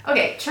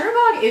 Okay,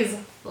 Chernabog is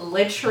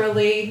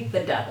literally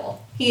the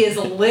devil. He is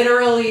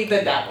literally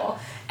the devil.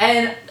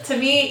 And to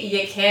me,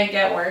 you can't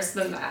get worse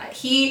than that.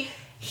 He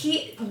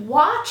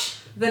watch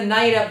the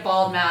Night at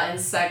Bald Mountain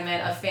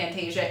segment of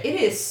Fantasia. It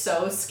is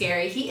so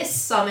scary. He is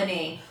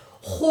summoning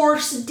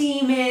horse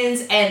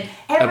demons and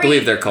I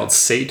believe they're called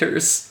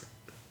satyrs.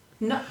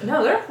 No,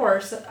 they're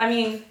horse. I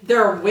mean,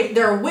 there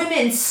are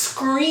women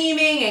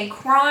screaming and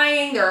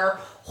crying. There are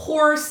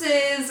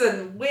horses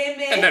and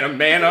women. And then a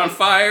man on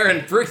fire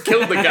and Brick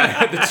killed the guy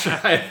with the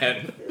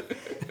trident.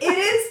 It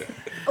is...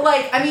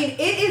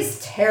 it is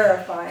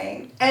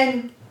terrifying.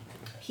 And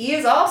he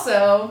is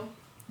also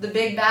the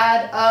big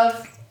bad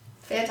of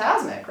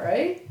Fantasmic,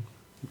 right?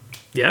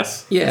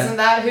 Yes. Yeah. Isn't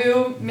that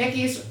who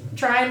Mickey's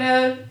trying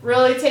to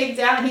really take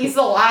down? He's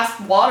the last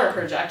water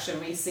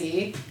projection we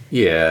see.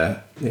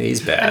 Yeah,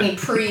 he's bad. I mean,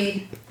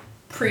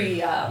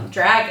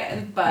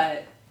 pre-dragon,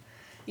 but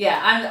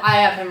yeah, I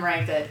have him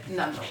ranked at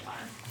number 1.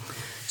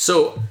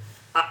 So...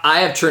 I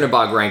have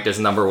Chernabog ranked as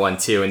number 1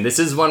 too, and this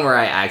is one where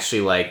I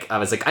actually I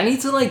was like, I need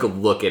to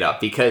look it up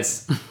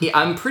because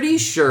I'm pretty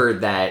sure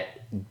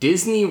that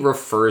Disney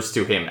refers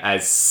to him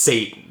as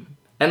Satan.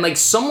 And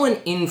someone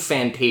in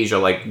Fantasia,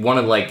 one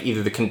of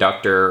either the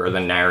conductor or the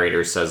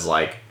narrator says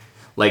a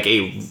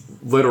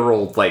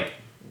literal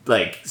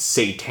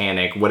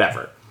satanic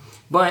whatever.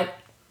 But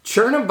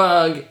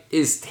Chernabog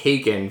is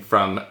taken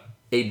from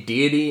a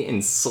deity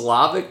in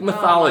Slavic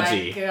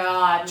mythology. Oh my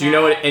God. Do you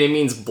know what? And it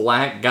means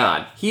black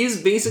god. He is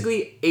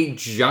basically a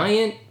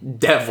giant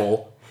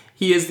devil.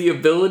 He has the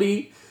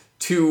ability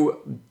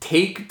to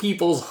take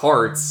people's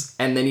hearts,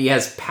 and then he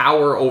has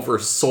power over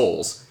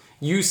souls.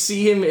 You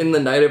see him in the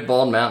Night at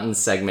Bald Mountain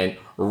segment,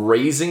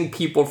 raising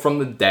people from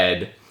the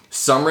dead,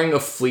 summoning a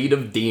fleet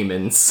of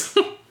demons.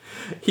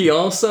 He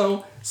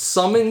also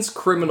summons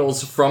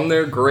criminals from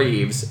their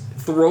graves,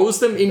 throws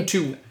them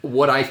into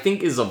what I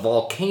think is a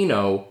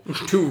volcano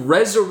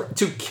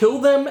to kill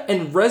them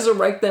and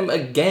resurrect them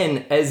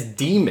again as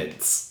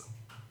demons.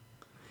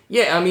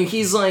 Yeah, I mean,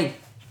 he's That's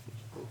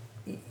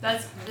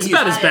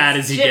about as bad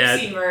as you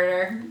get. Gypsy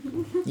murder.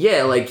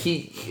 Yeah,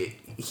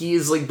 he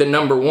is the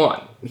number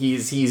 1.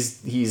 He's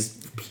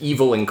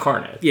evil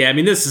incarnate. Yeah, I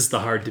mean, this is the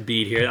hard to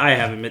beat here. I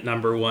have him at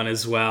number 1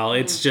 as well.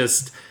 It's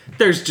just,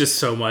 there's just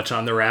so much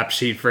on the rap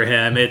sheet for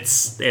him.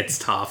 It's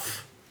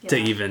tough to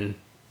even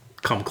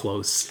come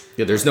close.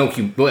 Yeah, there's no...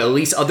 Well, at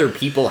least other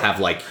people have,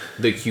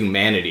 the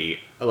humanity.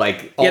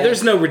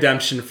 There's no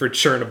redemption for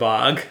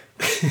Chernabog.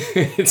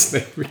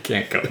 We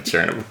can't go to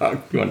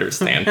Chernabog. You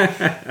understand.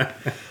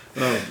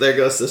 Oh, there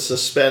goes the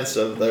suspense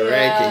of the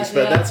rankings,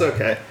 but that's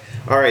okay.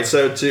 All right,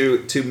 so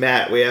to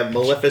Matt, we have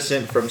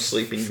Maleficent from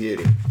Sleeping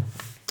Beauty.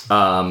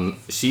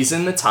 She's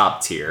in the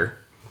top tier.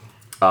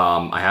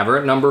 I have her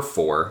at number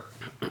 4.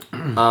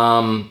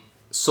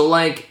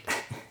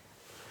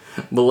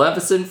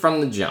 Maleficent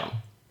from the jump.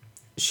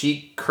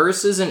 She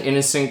curses an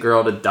innocent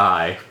girl to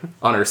die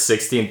on her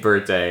 16th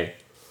birthday,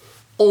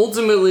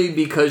 ultimately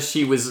because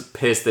she was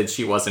pissed that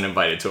she wasn't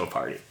invited to a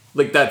party.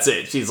 That's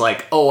it. She's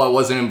like, oh, I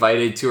wasn't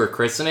invited to her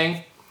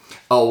christening?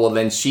 Oh, well,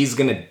 then she's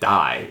gonna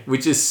die,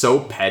 which is so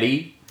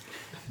petty.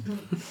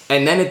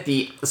 And then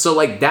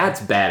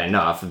that's bad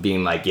enough,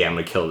 being yeah, I'm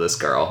gonna kill this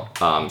girl.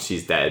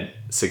 She's dead,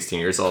 16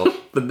 years old.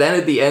 But then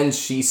at the end,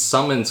 she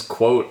summons,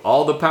 quote,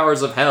 all the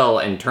powers of hell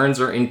and turns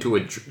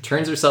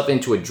herself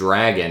into a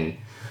dragon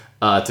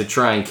to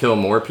try and kill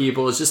more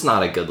people is just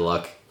not a good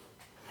look.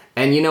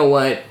 And you know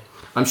what?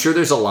 I'm sure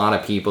there's a lot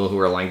of people who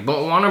are like,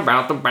 but what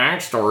about the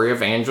backstory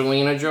of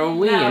Angelina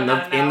Jolie in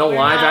the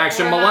live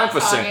action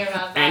Maleficent?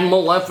 And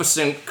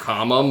Maleficent,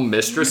 comma,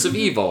 Mistress of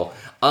Evil.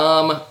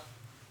 Not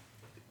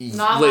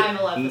my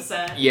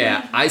Maleficent.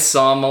 Yeah, I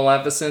saw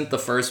Maleficent, the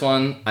first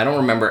one. I don't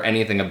remember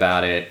anything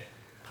about it.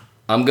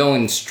 I'm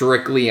going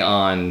strictly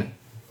on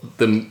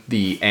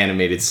the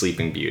animated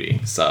Sleeping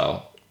Beauty,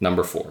 so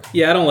number 4.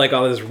 Yeah, I don't like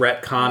all this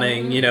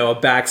retconning, a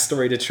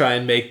backstory to try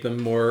and make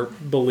them more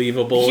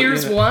believable.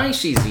 Here's why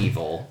she's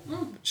evil.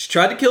 She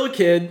tried to kill a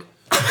kid.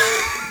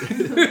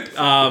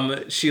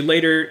 She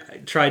later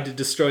tried to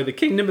destroy the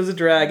kingdom as a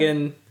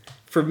dragon.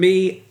 For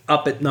me,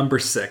 up at number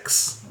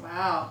 6.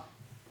 Wow.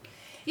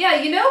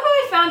 Yeah, you know who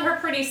I found her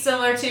pretty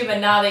similar to, but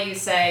now that you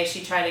say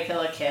she tried to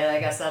kill a kid,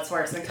 I guess that's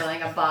worse than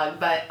killing a bug.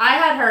 But I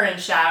had her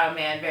and Shadow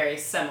Man very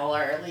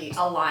similarly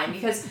aligned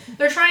because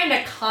they're trying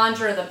to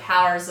conjure the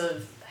powers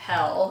of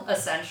hell,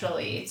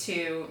 essentially,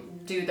 to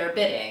do their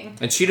bidding.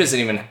 And she doesn't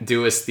even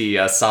do us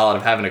the solid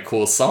of having a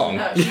cool song.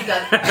 No, she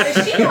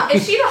doesn't.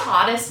 Is she the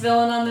hottest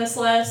villain on this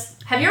list?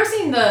 Have you ever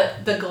seen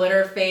the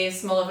glitter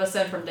face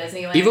Maleficent from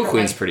Disneyland? Evil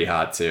Queen's pretty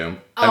hot too.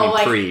 I'm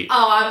just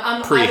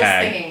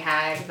pre-hag. thinking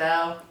hag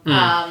though.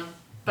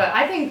 But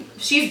I think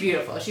she's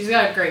beautiful. She's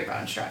got a great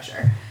bone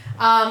structure.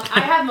 I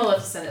have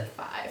Maleficent at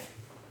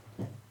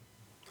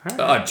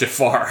 5.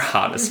 Jafar,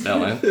 hottest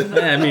villain.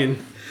 I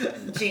mean,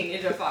 Genie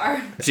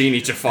Jafar.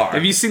 Genie Jafar.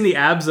 have you seen the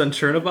abs on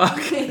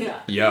Chernobog? Yeah.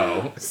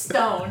 Yo.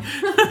 Stone.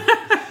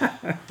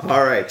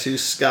 All right, to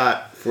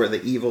Scott for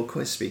the evil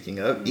queen. Speaking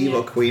of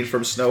evil queen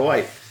from Snow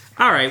White.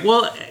 All right,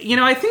 well,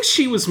 I think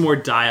she was more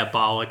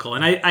diabolical,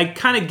 and I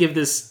kind of give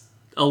this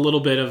a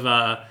little bit of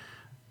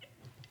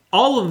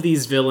all of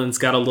these villains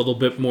got a little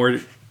bit more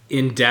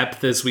in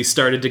depth as we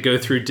started to go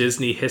through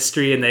Disney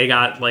history, and they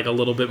got like a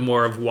little bit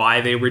more of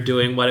why they were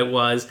doing what it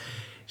was.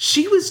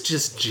 She was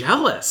just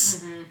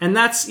jealous. And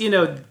that's,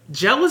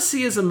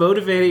 jealousy is a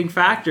motivating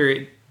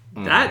factor.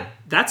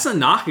 That's a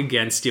knock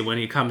against you when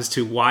it comes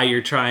to why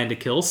you're trying to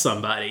kill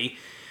somebody.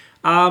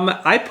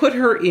 I put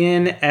her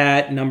in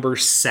at number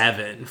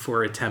 7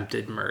 for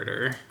attempted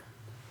murder.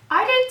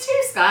 I did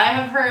too, Scott. I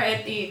have her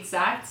at the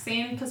exact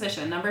same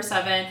position, number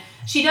 7.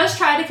 She does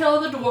try to kill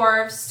the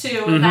dwarves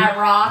too with that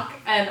rock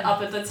and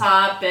up at the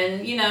top,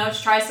 and she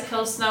tries to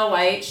kill Snow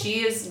White. She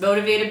is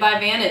motivated by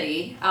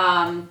vanity.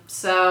 Number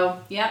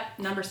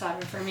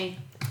 7 for me.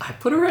 I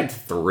put her at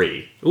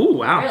 3. Ooh,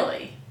 wow.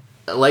 Really?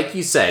 Like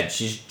you said,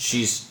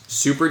 she's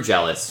super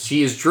jealous.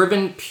 She is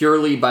driven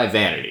purely by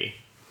vanity.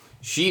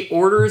 She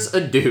orders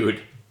a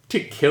dude to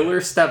kill her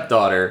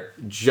stepdaughter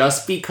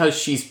just because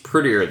she's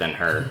prettier than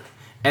her.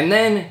 And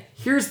then,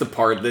 here's the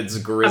part that's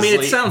grisly. I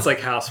mean, it sounds like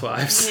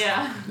Housewives.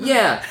 Yeah.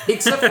 Yeah,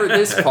 except for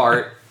this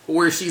part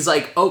where she's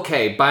like,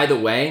 okay, by the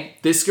way,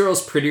 this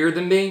girl's prettier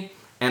than me,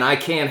 and I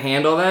can't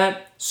handle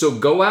that, so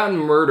go out and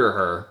murder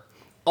her.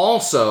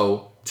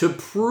 Also, to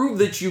prove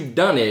that you've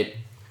done it,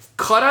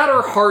 cut out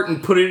her heart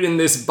and put it in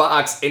this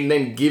box, and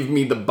then give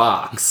me the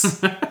box.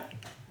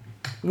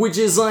 Which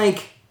is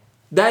like...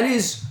 That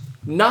is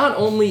not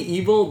only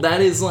evil,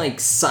 that is like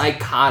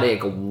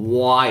psychotic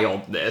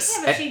wildness.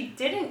 Yeah, but she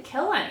didn't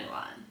kill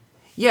anyone.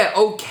 Yeah,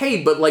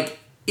 okay, but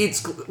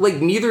it's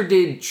like neither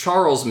did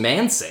Charles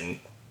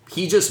Manson.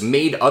 He just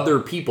made other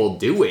people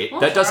do it.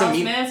 Well, that doesn't Charles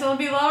mean Manson will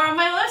be lower on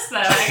my list,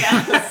 though, I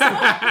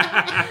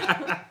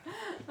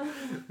guess.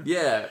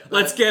 Yeah.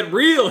 Let's get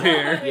real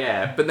here.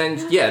 Yeah, but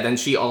then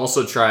she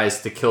also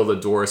tries to kill the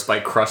dwarves by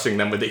crushing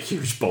them with a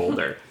huge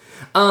boulder.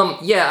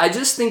 I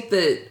just think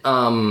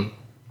that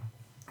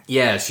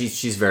yeah,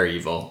 she's very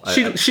evil.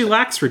 She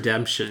lacks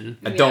redemption.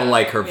 I don't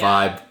like her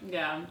vibe.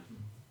 Yeah.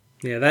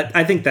 Yeah,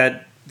 I think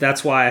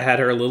that's why I had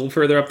her a little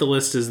further up the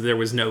list, is there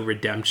was no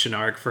redemption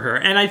arc for her.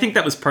 And I think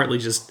that was partly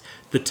just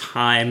the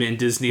time in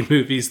Disney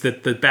movies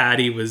that the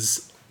baddie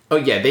was Oh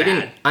yeah, they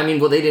bad.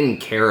 they didn't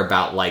care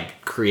about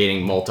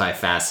creating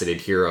multifaceted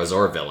heroes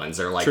or villains.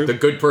 They're like, True. The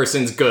good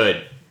person's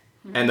good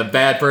and the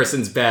bad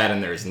person's bad,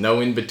 and there's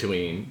no in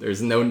between.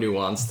 There's no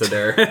nuance to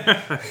their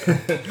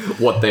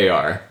what they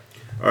are.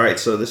 All right,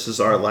 so this is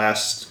our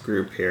last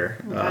group here.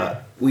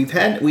 We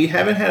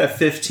haven't had a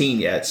 15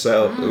 yet,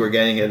 so we're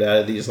getting it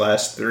out of these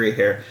last 3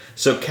 here.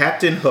 So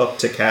Captain Hook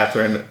to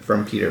Catherine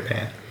from Peter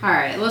Pan. All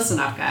right, listen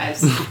up,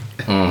 guys.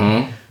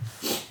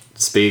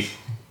 Speak.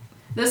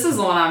 This is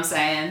the one I'm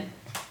saying.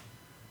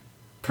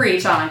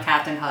 Preach on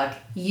Captain Hook.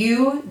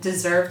 You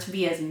deserve to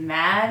be as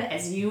mad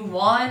as you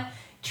want.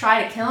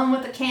 Try to kill him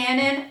with a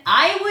cannon.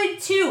 I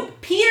would too.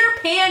 Peter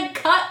Pan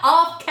cut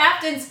off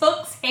Captain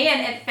Hook's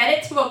hand and fed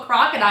it to a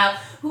crocodile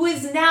who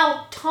is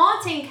now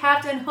taunting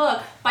Captain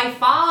Hook by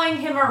following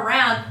him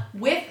around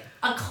with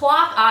a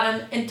clock on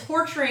him and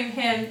torturing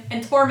him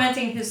and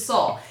tormenting his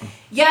soul.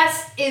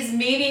 Yes, is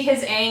maybe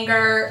his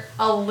anger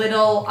a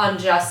little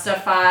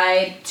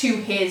unjustified to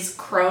his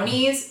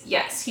cronies?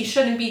 Yes, he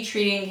shouldn't be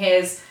treating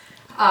his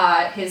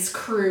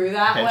crew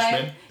that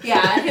Henchmen? way.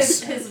 Yeah,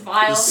 his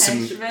vile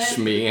henchmen.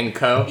 Shmi and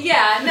Co.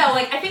 Yeah, no,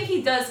 I think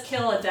he does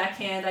kill a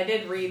deckhand. I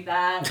did read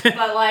that.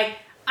 But,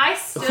 I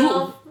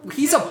still.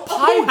 He's a Who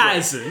pirate.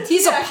 hasn't?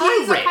 He's a Yeah, pirate.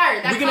 he's a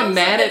pirate. That We're gonna comes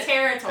mad with at the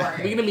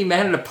territory. We're gonna be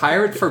mad at a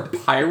pirate for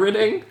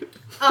pirating.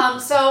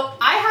 So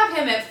I have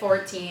him at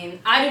 14.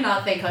 I do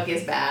not think Hook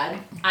is bad.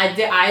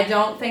 I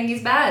don't think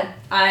he's bad.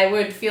 I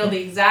would feel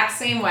the exact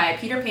same way.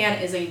 Peter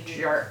Pan is a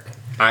jerk.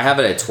 I have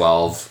it at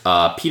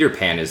 12. Peter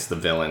Pan is the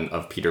villain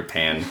of Peter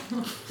Pan.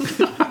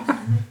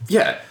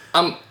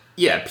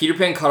 Yeah, Peter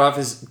Pan cut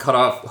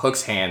off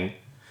Hook's hand,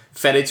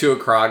 fed it to a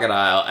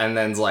crocodile, and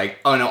then's like,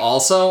 oh no,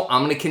 also,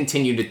 I'm gonna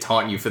continue to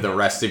taunt you for the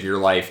rest of your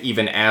life,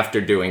 even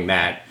after doing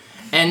that.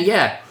 And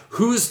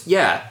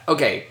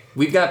okay,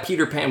 we've got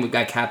Peter Pan, we've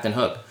got Captain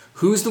Hook.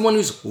 Who's the one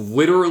who's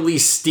literally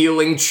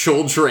stealing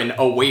children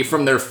away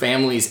from their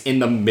families in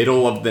the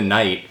middle of the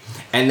night,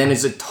 and then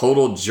is a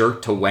total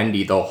jerk to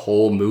Wendy the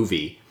whole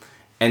movie?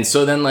 And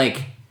so then,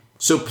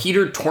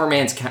 Peter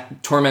torments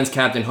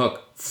Captain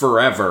Hook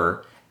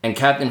forever, and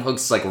Captain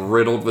Hook's,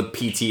 riddled with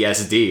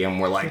PTSD,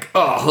 and we're like,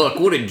 oh, Hook,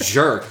 what a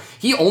jerk.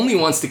 He only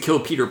wants to kill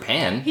Peter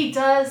Pan. He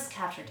does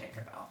capture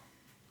Tinkerbell.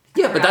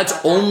 Yeah, but that's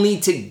only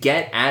to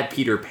get at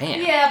Peter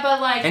Pan. Yeah,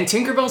 but, And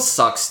Tinkerbell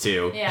sucks,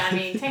 too. Yeah, I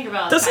mean,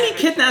 Tinkerbell is Doesn't he kind of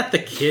a kidnap the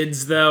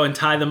kids, though, and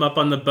tie them up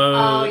on the boat?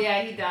 Oh,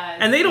 yeah, he does.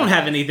 And they don't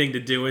have anything to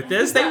do with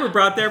this. They were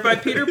brought there by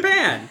Peter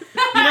Pan.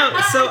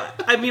 So,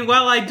 I mean,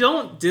 while I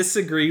don't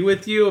disagree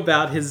with you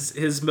about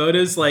his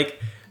motives,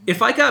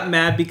 if I got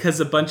mad because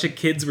a bunch of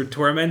kids were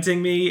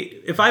tormenting me,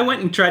 if I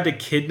went and tried to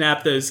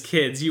kidnap those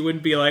kids, you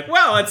wouldn't be like,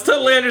 well, that's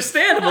totally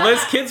understandable.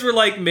 Those kids were,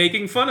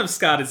 making fun of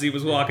Scott as he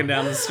was walking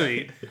down the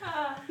street.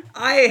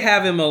 I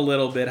have him a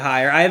little bit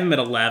higher. I have him at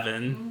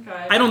 11.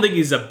 Okay. I don't think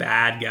he's a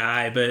bad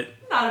guy, but...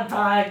 Not a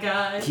bad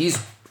guy.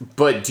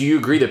 But do you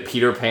agree that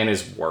Peter Pan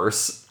is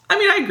worse? I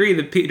mean, I agree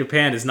that Peter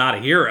Pan is not a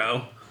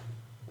hero.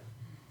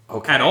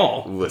 Okay. At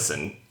all.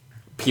 Listen,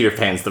 Peter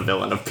Pan's the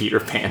villain of Peter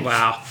Pan.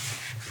 Wow.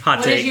 Hot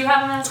What take. did you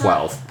have him as?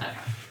 12. Okay.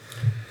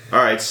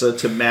 All right, so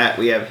to Matt,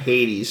 we have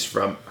Hades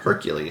from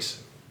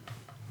Hercules.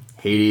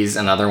 Hades,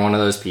 another one of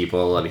those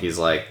people that he's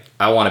like,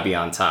 I want to be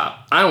on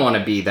top. I want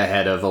to be the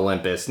head of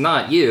Olympus,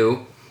 not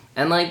you.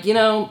 And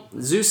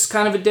Zeus is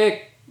kind of a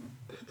dick.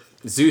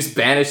 Zeus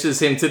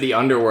banishes him to the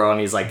underworld,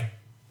 and he's like,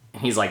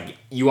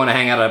 you want to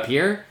hang out up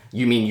here?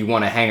 You mean you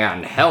want to hang out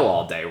in hell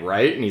all day,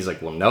 right? And he's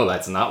like, well, no,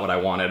 that's not what I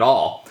want at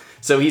all.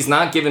 So he's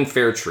not given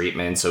fair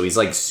treatment, so he's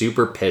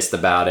super pissed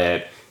about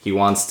it. He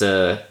wants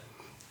to,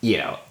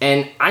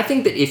 and I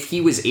think that if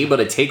he was able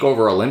to take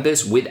over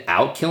Olympus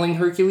without killing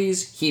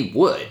Hercules, he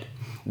would.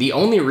 The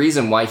only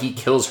reason why he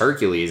kills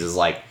Hercules is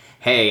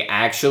hey,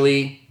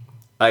 actually,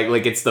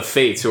 it's the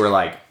Fates who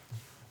are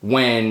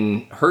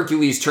when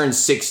Hercules turns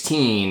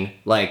 16,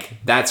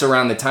 that's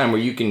around the time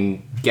where you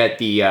can get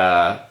the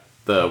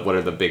what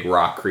are the big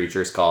rock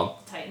creatures called?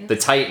 Titans. The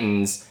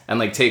Titans,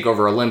 and take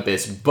over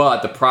Olympus,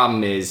 but the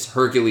problem is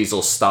Hercules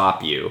will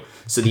stop you.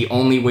 So the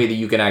only way that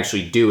you can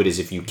actually do it is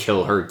if you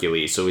kill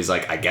Hercules. So he's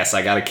like, I guess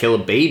I gotta kill a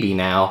baby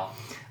now.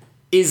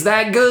 Is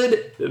that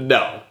good?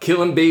 No.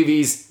 Killing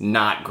babies,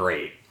 not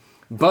great.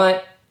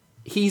 But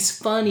he's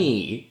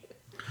funny.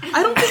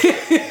 I don't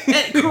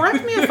think...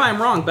 correct me if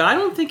I'm wrong, but I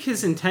don't think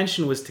his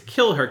intention was to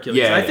kill Hercules.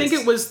 Yeah, I think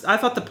it was... I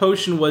thought the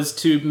potion was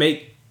to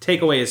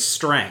take away his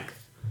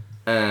strength.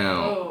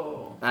 Oh.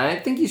 I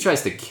think he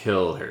tries to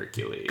kill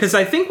Hercules. Because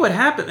I think what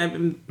happened... I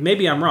mean,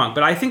 maybe I'm wrong,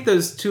 but I think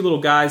those two little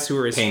guys who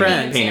were his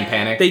friends... Pain and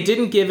Panic. They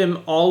didn't give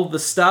him all the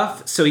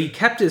stuff, so he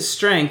kept his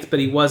strength,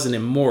 but he wasn't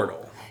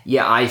immortal.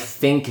 Yeah, I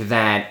think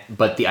that...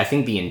 But I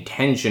think the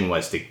intention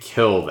was to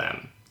kill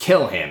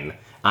him.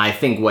 I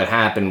think what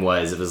happened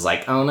was, it was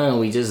oh no,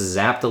 we just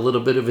zapped a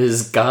little bit of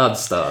his god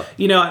stuff.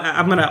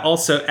 I'm going to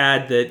also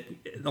add that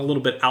a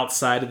little bit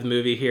outside of the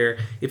movie here.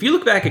 If you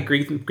look back at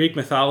Greek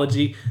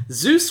mythology,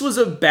 Zeus was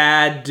a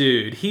bad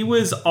dude. He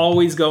was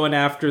always going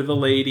after the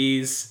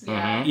ladies.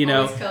 Yeah,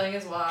 always killing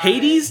his wife.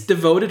 Hades,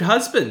 devoted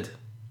husband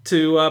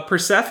to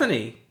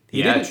Persephone.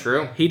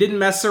 True. He didn't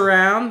mess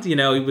around. He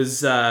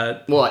was...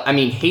 Well, I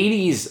mean,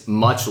 Hades,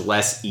 much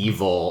less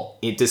evil,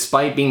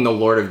 despite being the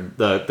lord of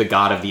the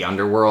god of the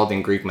underworld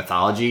in Greek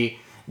mythology.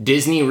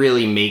 Disney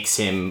really makes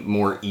him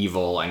more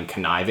evil and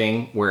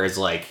conniving, whereas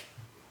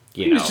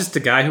he was just a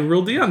guy who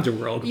ruled the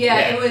underworld.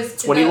 Yeah, it was...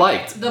 That's what he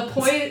liked.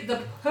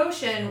 The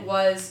potion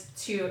was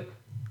to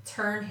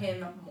turn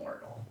him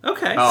mortal.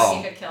 Okay. So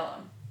he could kill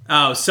him.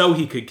 Oh, so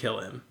he could kill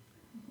him.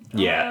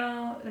 Yeah.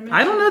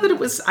 I don't know that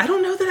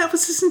that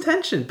was his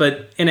intention,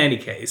 but in any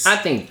case. I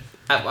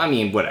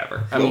mean,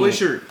 whatever. What was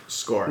your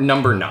score?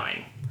 Number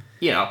 9.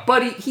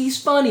 But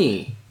he's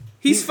funny.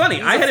 He's funny.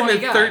 He's I a had him funny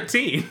at guy.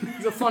 13.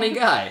 He's a funny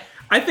guy.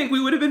 I think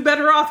we would have been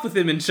better off with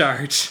him in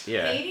charge.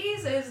 Yeah.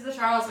 Hades is the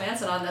Charles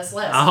Manson on this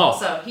list. Oh.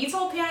 Also, he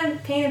told Pain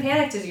and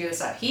Panic to do this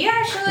stuff. He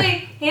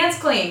actually hands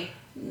clean.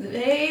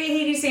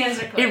 Hades'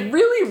 hands are clean. It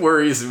really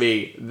worries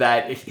me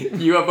that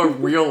you have a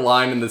real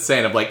line in the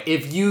sand of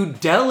if you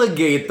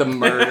delegate the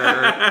murder,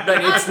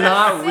 then it's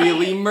not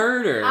really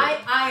murder.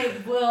 I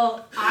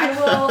will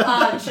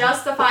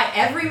justify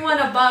everyone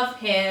above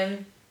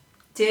him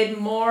did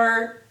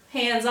more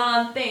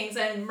hands-on things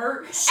and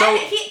murder. So- and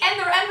the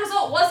end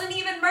result wasn't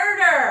even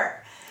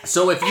murder.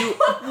 So if you,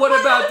 what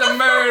about the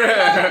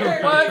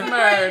murder? What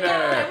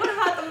murder? What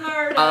about the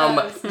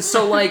murder?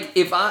 So like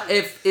if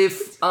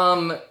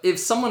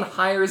someone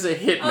hires a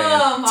hitman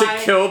Oh to my.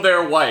 kill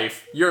their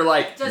wife, you're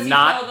like Does he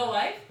not. kill the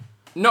wife?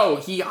 No,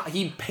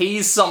 he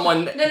pays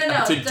someone No.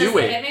 to Does do the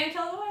it. hitman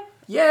kill the wife?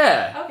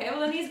 Yeah. Okay, well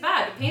then he's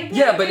bad. You pay him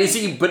Yeah, but is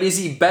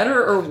he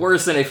better or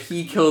worse than if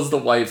he kills the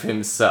wife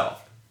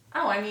himself?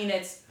 Oh, I mean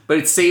it's. But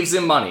it saves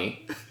him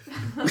money.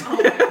 Oh my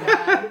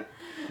god.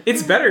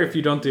 It's better if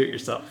you don't do it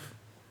yourself.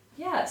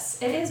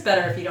 Yes, it is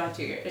better if you don't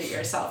do it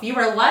yourself. You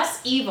are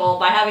less evil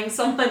by paying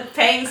someone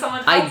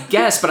else. I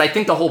guess, but I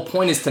think the whole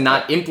point is to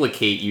not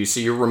implicate you, so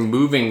you're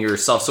removing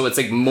yourself, so it's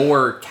like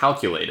more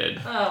calculated.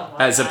 Oh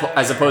my as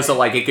opposed to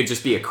like it could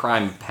just be a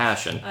crime of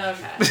passion.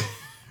 Okay.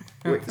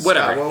 Wait,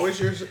 Whatever. Scott, what was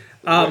yours?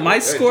 My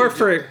score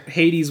for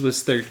Hades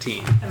was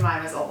 13. And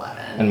mine was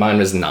 11. And mine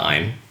was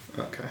 9.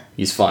 Okay.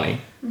 He's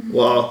funny.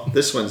 Well,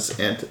 this one's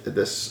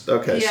this.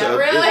 Okay, Yeah, so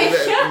really?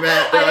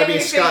 Matt, I think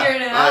you're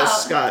figuring it out.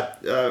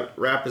 Scott,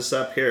 wrap us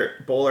up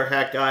here. Bowler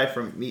hat guy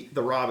from Meet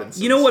the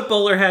Robinsons. You know what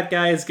Bowler Hat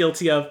Guy is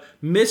guilty of?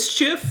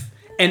 Mischief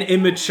and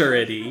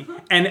immaturity.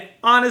 And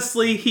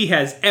honestly, he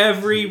has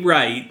every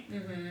right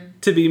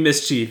to be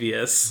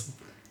mischievous.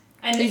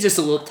 And He's just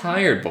a little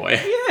tired boy.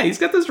 Yeah, he's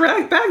got those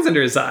bags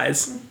under his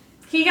eyes.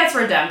 he gets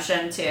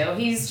redemption too.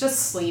 He's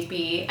just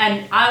sleepy.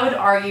 And I would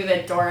argue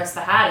that Doris the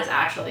Hat is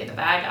actually the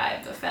bad guy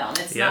of the film.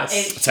 It's not. Yes.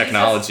 She's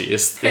Technology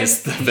just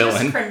is the he's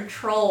villain. just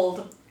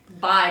controlled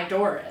by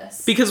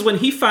Doris. Because when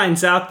he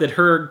finds out that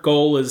her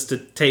goal is to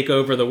take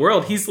over the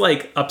world, he's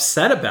like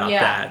upset about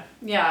that.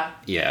 Yeah.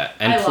 Yeah,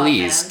 I love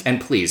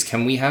please,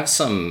 can we have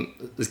some?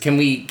 Can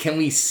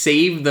we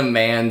save the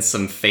man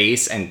some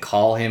face and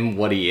call him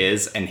what he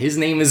is? And his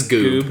name is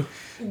Goob.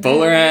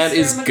 Bowler Hat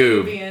is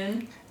Goob.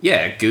 Goob.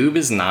 Yeah, Goob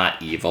is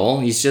not evil.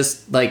 He's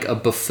just like a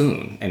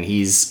buffoon, and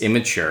he's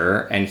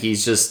immature, and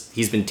he's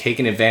been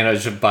taken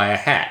advantage of by a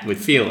hat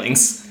with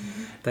feelings.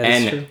 That is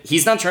And true.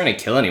 he's not trying to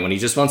kill anyone. He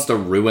just wants to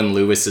ruin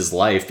Lewis's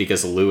life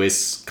because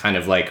Lewis kind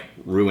of like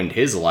ruined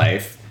his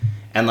life.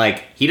 And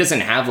like he doesn't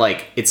have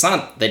like it's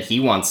not that he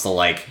wants to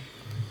like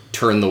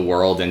turn the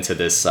world into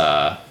this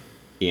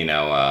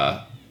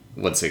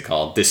what's it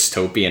called?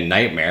 Dystopian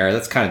nightmare.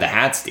 That's kind of the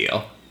Hat's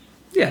deal.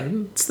 Yeah,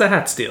 it's the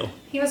hat steal.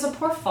 He was a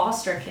poor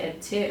foster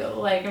kid too.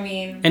 Like, I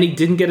mean. And he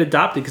didn't get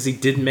adopted because he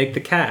didn't make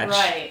the catch.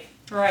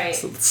 Right.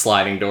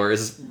 Sliding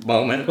doors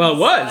moment. Well, it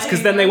was,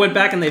 because then they went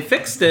back and they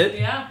fixed it.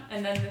 Yeah,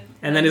 and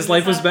then His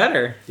life was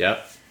better.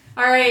 Yep.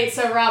 All right,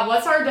 so Rob,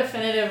 what's our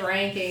definitive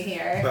ranking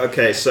here?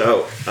 Okay,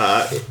 so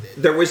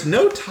there was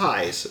no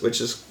ties,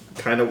 which is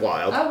kind of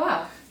wild. Oh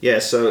wow. Yeah,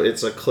 so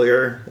it's a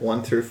clear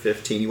 1 through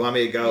 15. You want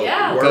me to go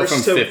Yeah. Go worst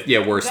from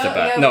to worst to Go-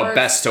 best. yeah, No, worst.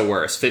 best to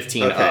worst.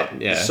 15 okay? up.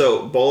 Yeah.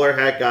 So Bowler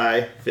Hat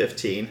Guy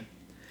 15,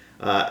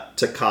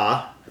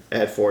 Taka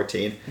at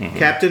 14,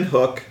 Captain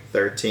Hook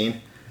 13,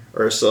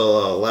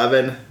 Ursula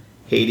 11,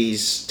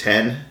 Hades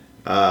 10,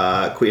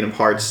 Queen of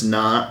Hearts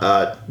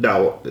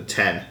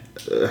 10.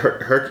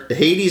 Her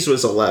Hades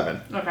was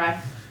 11. Okay.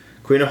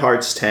 Queen of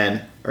Hearts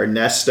 10,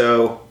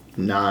 Ernesto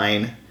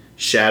 9,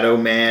 Shadow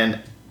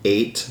Man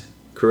 8,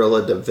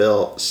 Cruella de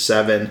Vil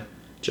 7,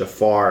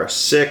 Jafar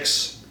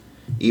 6,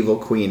 Evil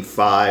Queen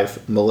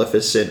 5,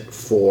 Maleficent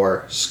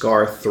 4,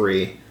 Scar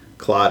 3,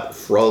 Claude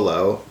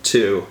Frollo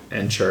 2,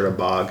 and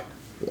Chernabog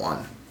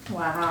 1.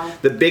 Wow.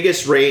 The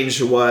biggest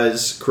range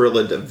was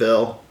Cruella de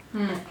Vil,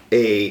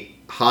 a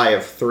high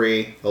of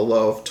 3, a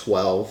low of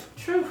 12.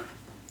 True.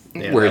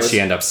 Yeah, Where that did she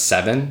was- end up?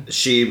 7?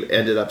 She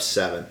ended up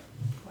 7.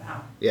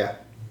 Wow. Yeah.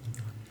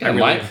 And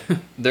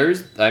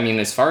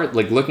as far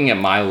like looking at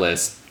my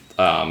list,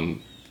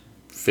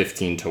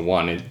 15 to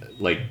 1,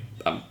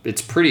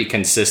 it's pretty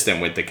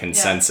consistent with the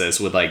consensus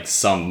with like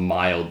some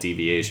mild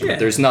deviation. Yeah. But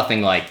there's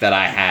nothing like that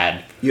I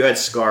had. You had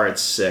Scar at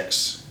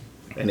 6,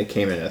 and it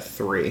came in at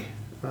 3.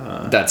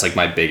 That's like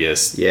my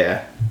biggest.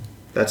 Yeah,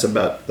 that's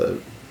about the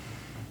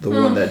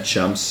one that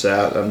jumps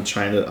out. I'm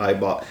trying to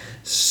eyeball.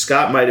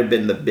 Scott might have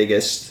been the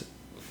biggest.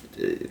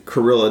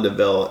 Cruella de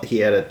Vil, he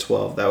had at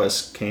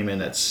 12. Came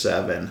in at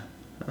 7.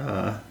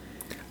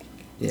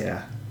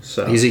 Yeah.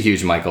 So He's a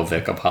huge Michael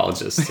Vick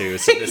apologist too.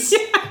 So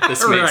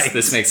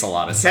this makes a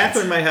lot of sense.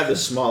 Catherine might have the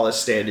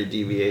smallest standard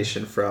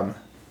deviation from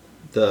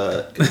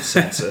the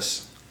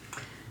consensus.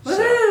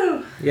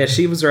 Woohoo! Yeah,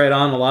 she was right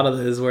on a lot of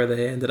those where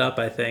they ended up,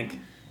 I think.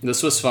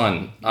 This was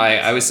fun.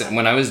 I was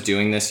when I was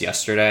doing this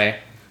yesterday.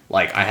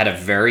 Like I had a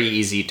very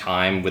easy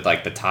time with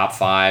like the top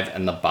 5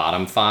 and the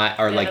bottom 5,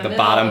 or Yeah, like the the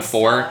middle bottom of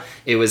 4. stuff.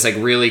 It was like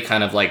really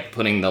kind of like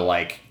putting the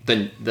like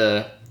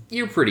the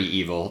you're pretty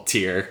evil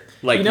tier.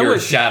 Like You know your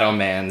what- Shadow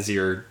Man's,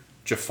 your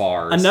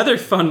Jafars. Another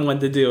fun one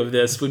to do of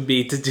this would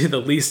be to do the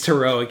least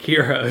heroic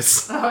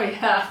heroes. Oh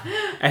yeah.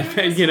 And,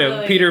 That's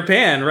really- Peter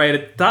Pan right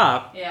at the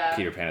top. Yeah.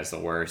 Peter Pan is the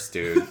worst,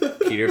 dude.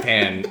 Peter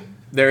Pan.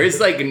 There is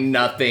like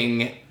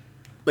nothing.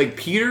 Like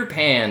Peter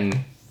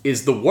Pan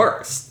is the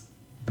worst.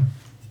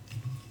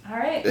 All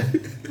right.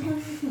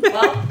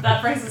 Well,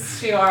 that brings us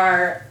to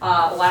our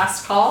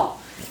last call.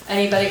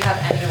 Anybody have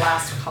any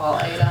last call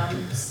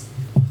items?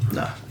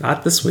 No.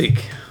 Not this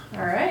week.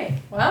 All right.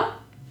 Well,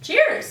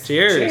 Cheers.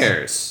 Cheers.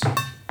 Cheers.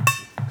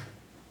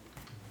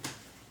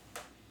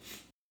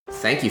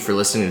 Thank you for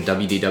listening to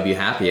WDW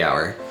Happy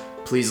Hour.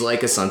 Please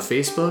like us on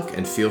Facebook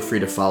and feel free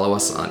to follow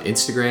us on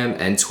Instagram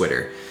and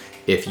Twitter.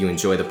 If you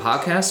enjoy the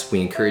podcast,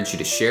 we encourage you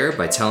to share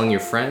by telling your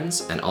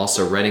friends and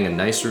also writing a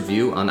nice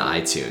review on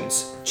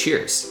iTunes.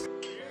 Cheers.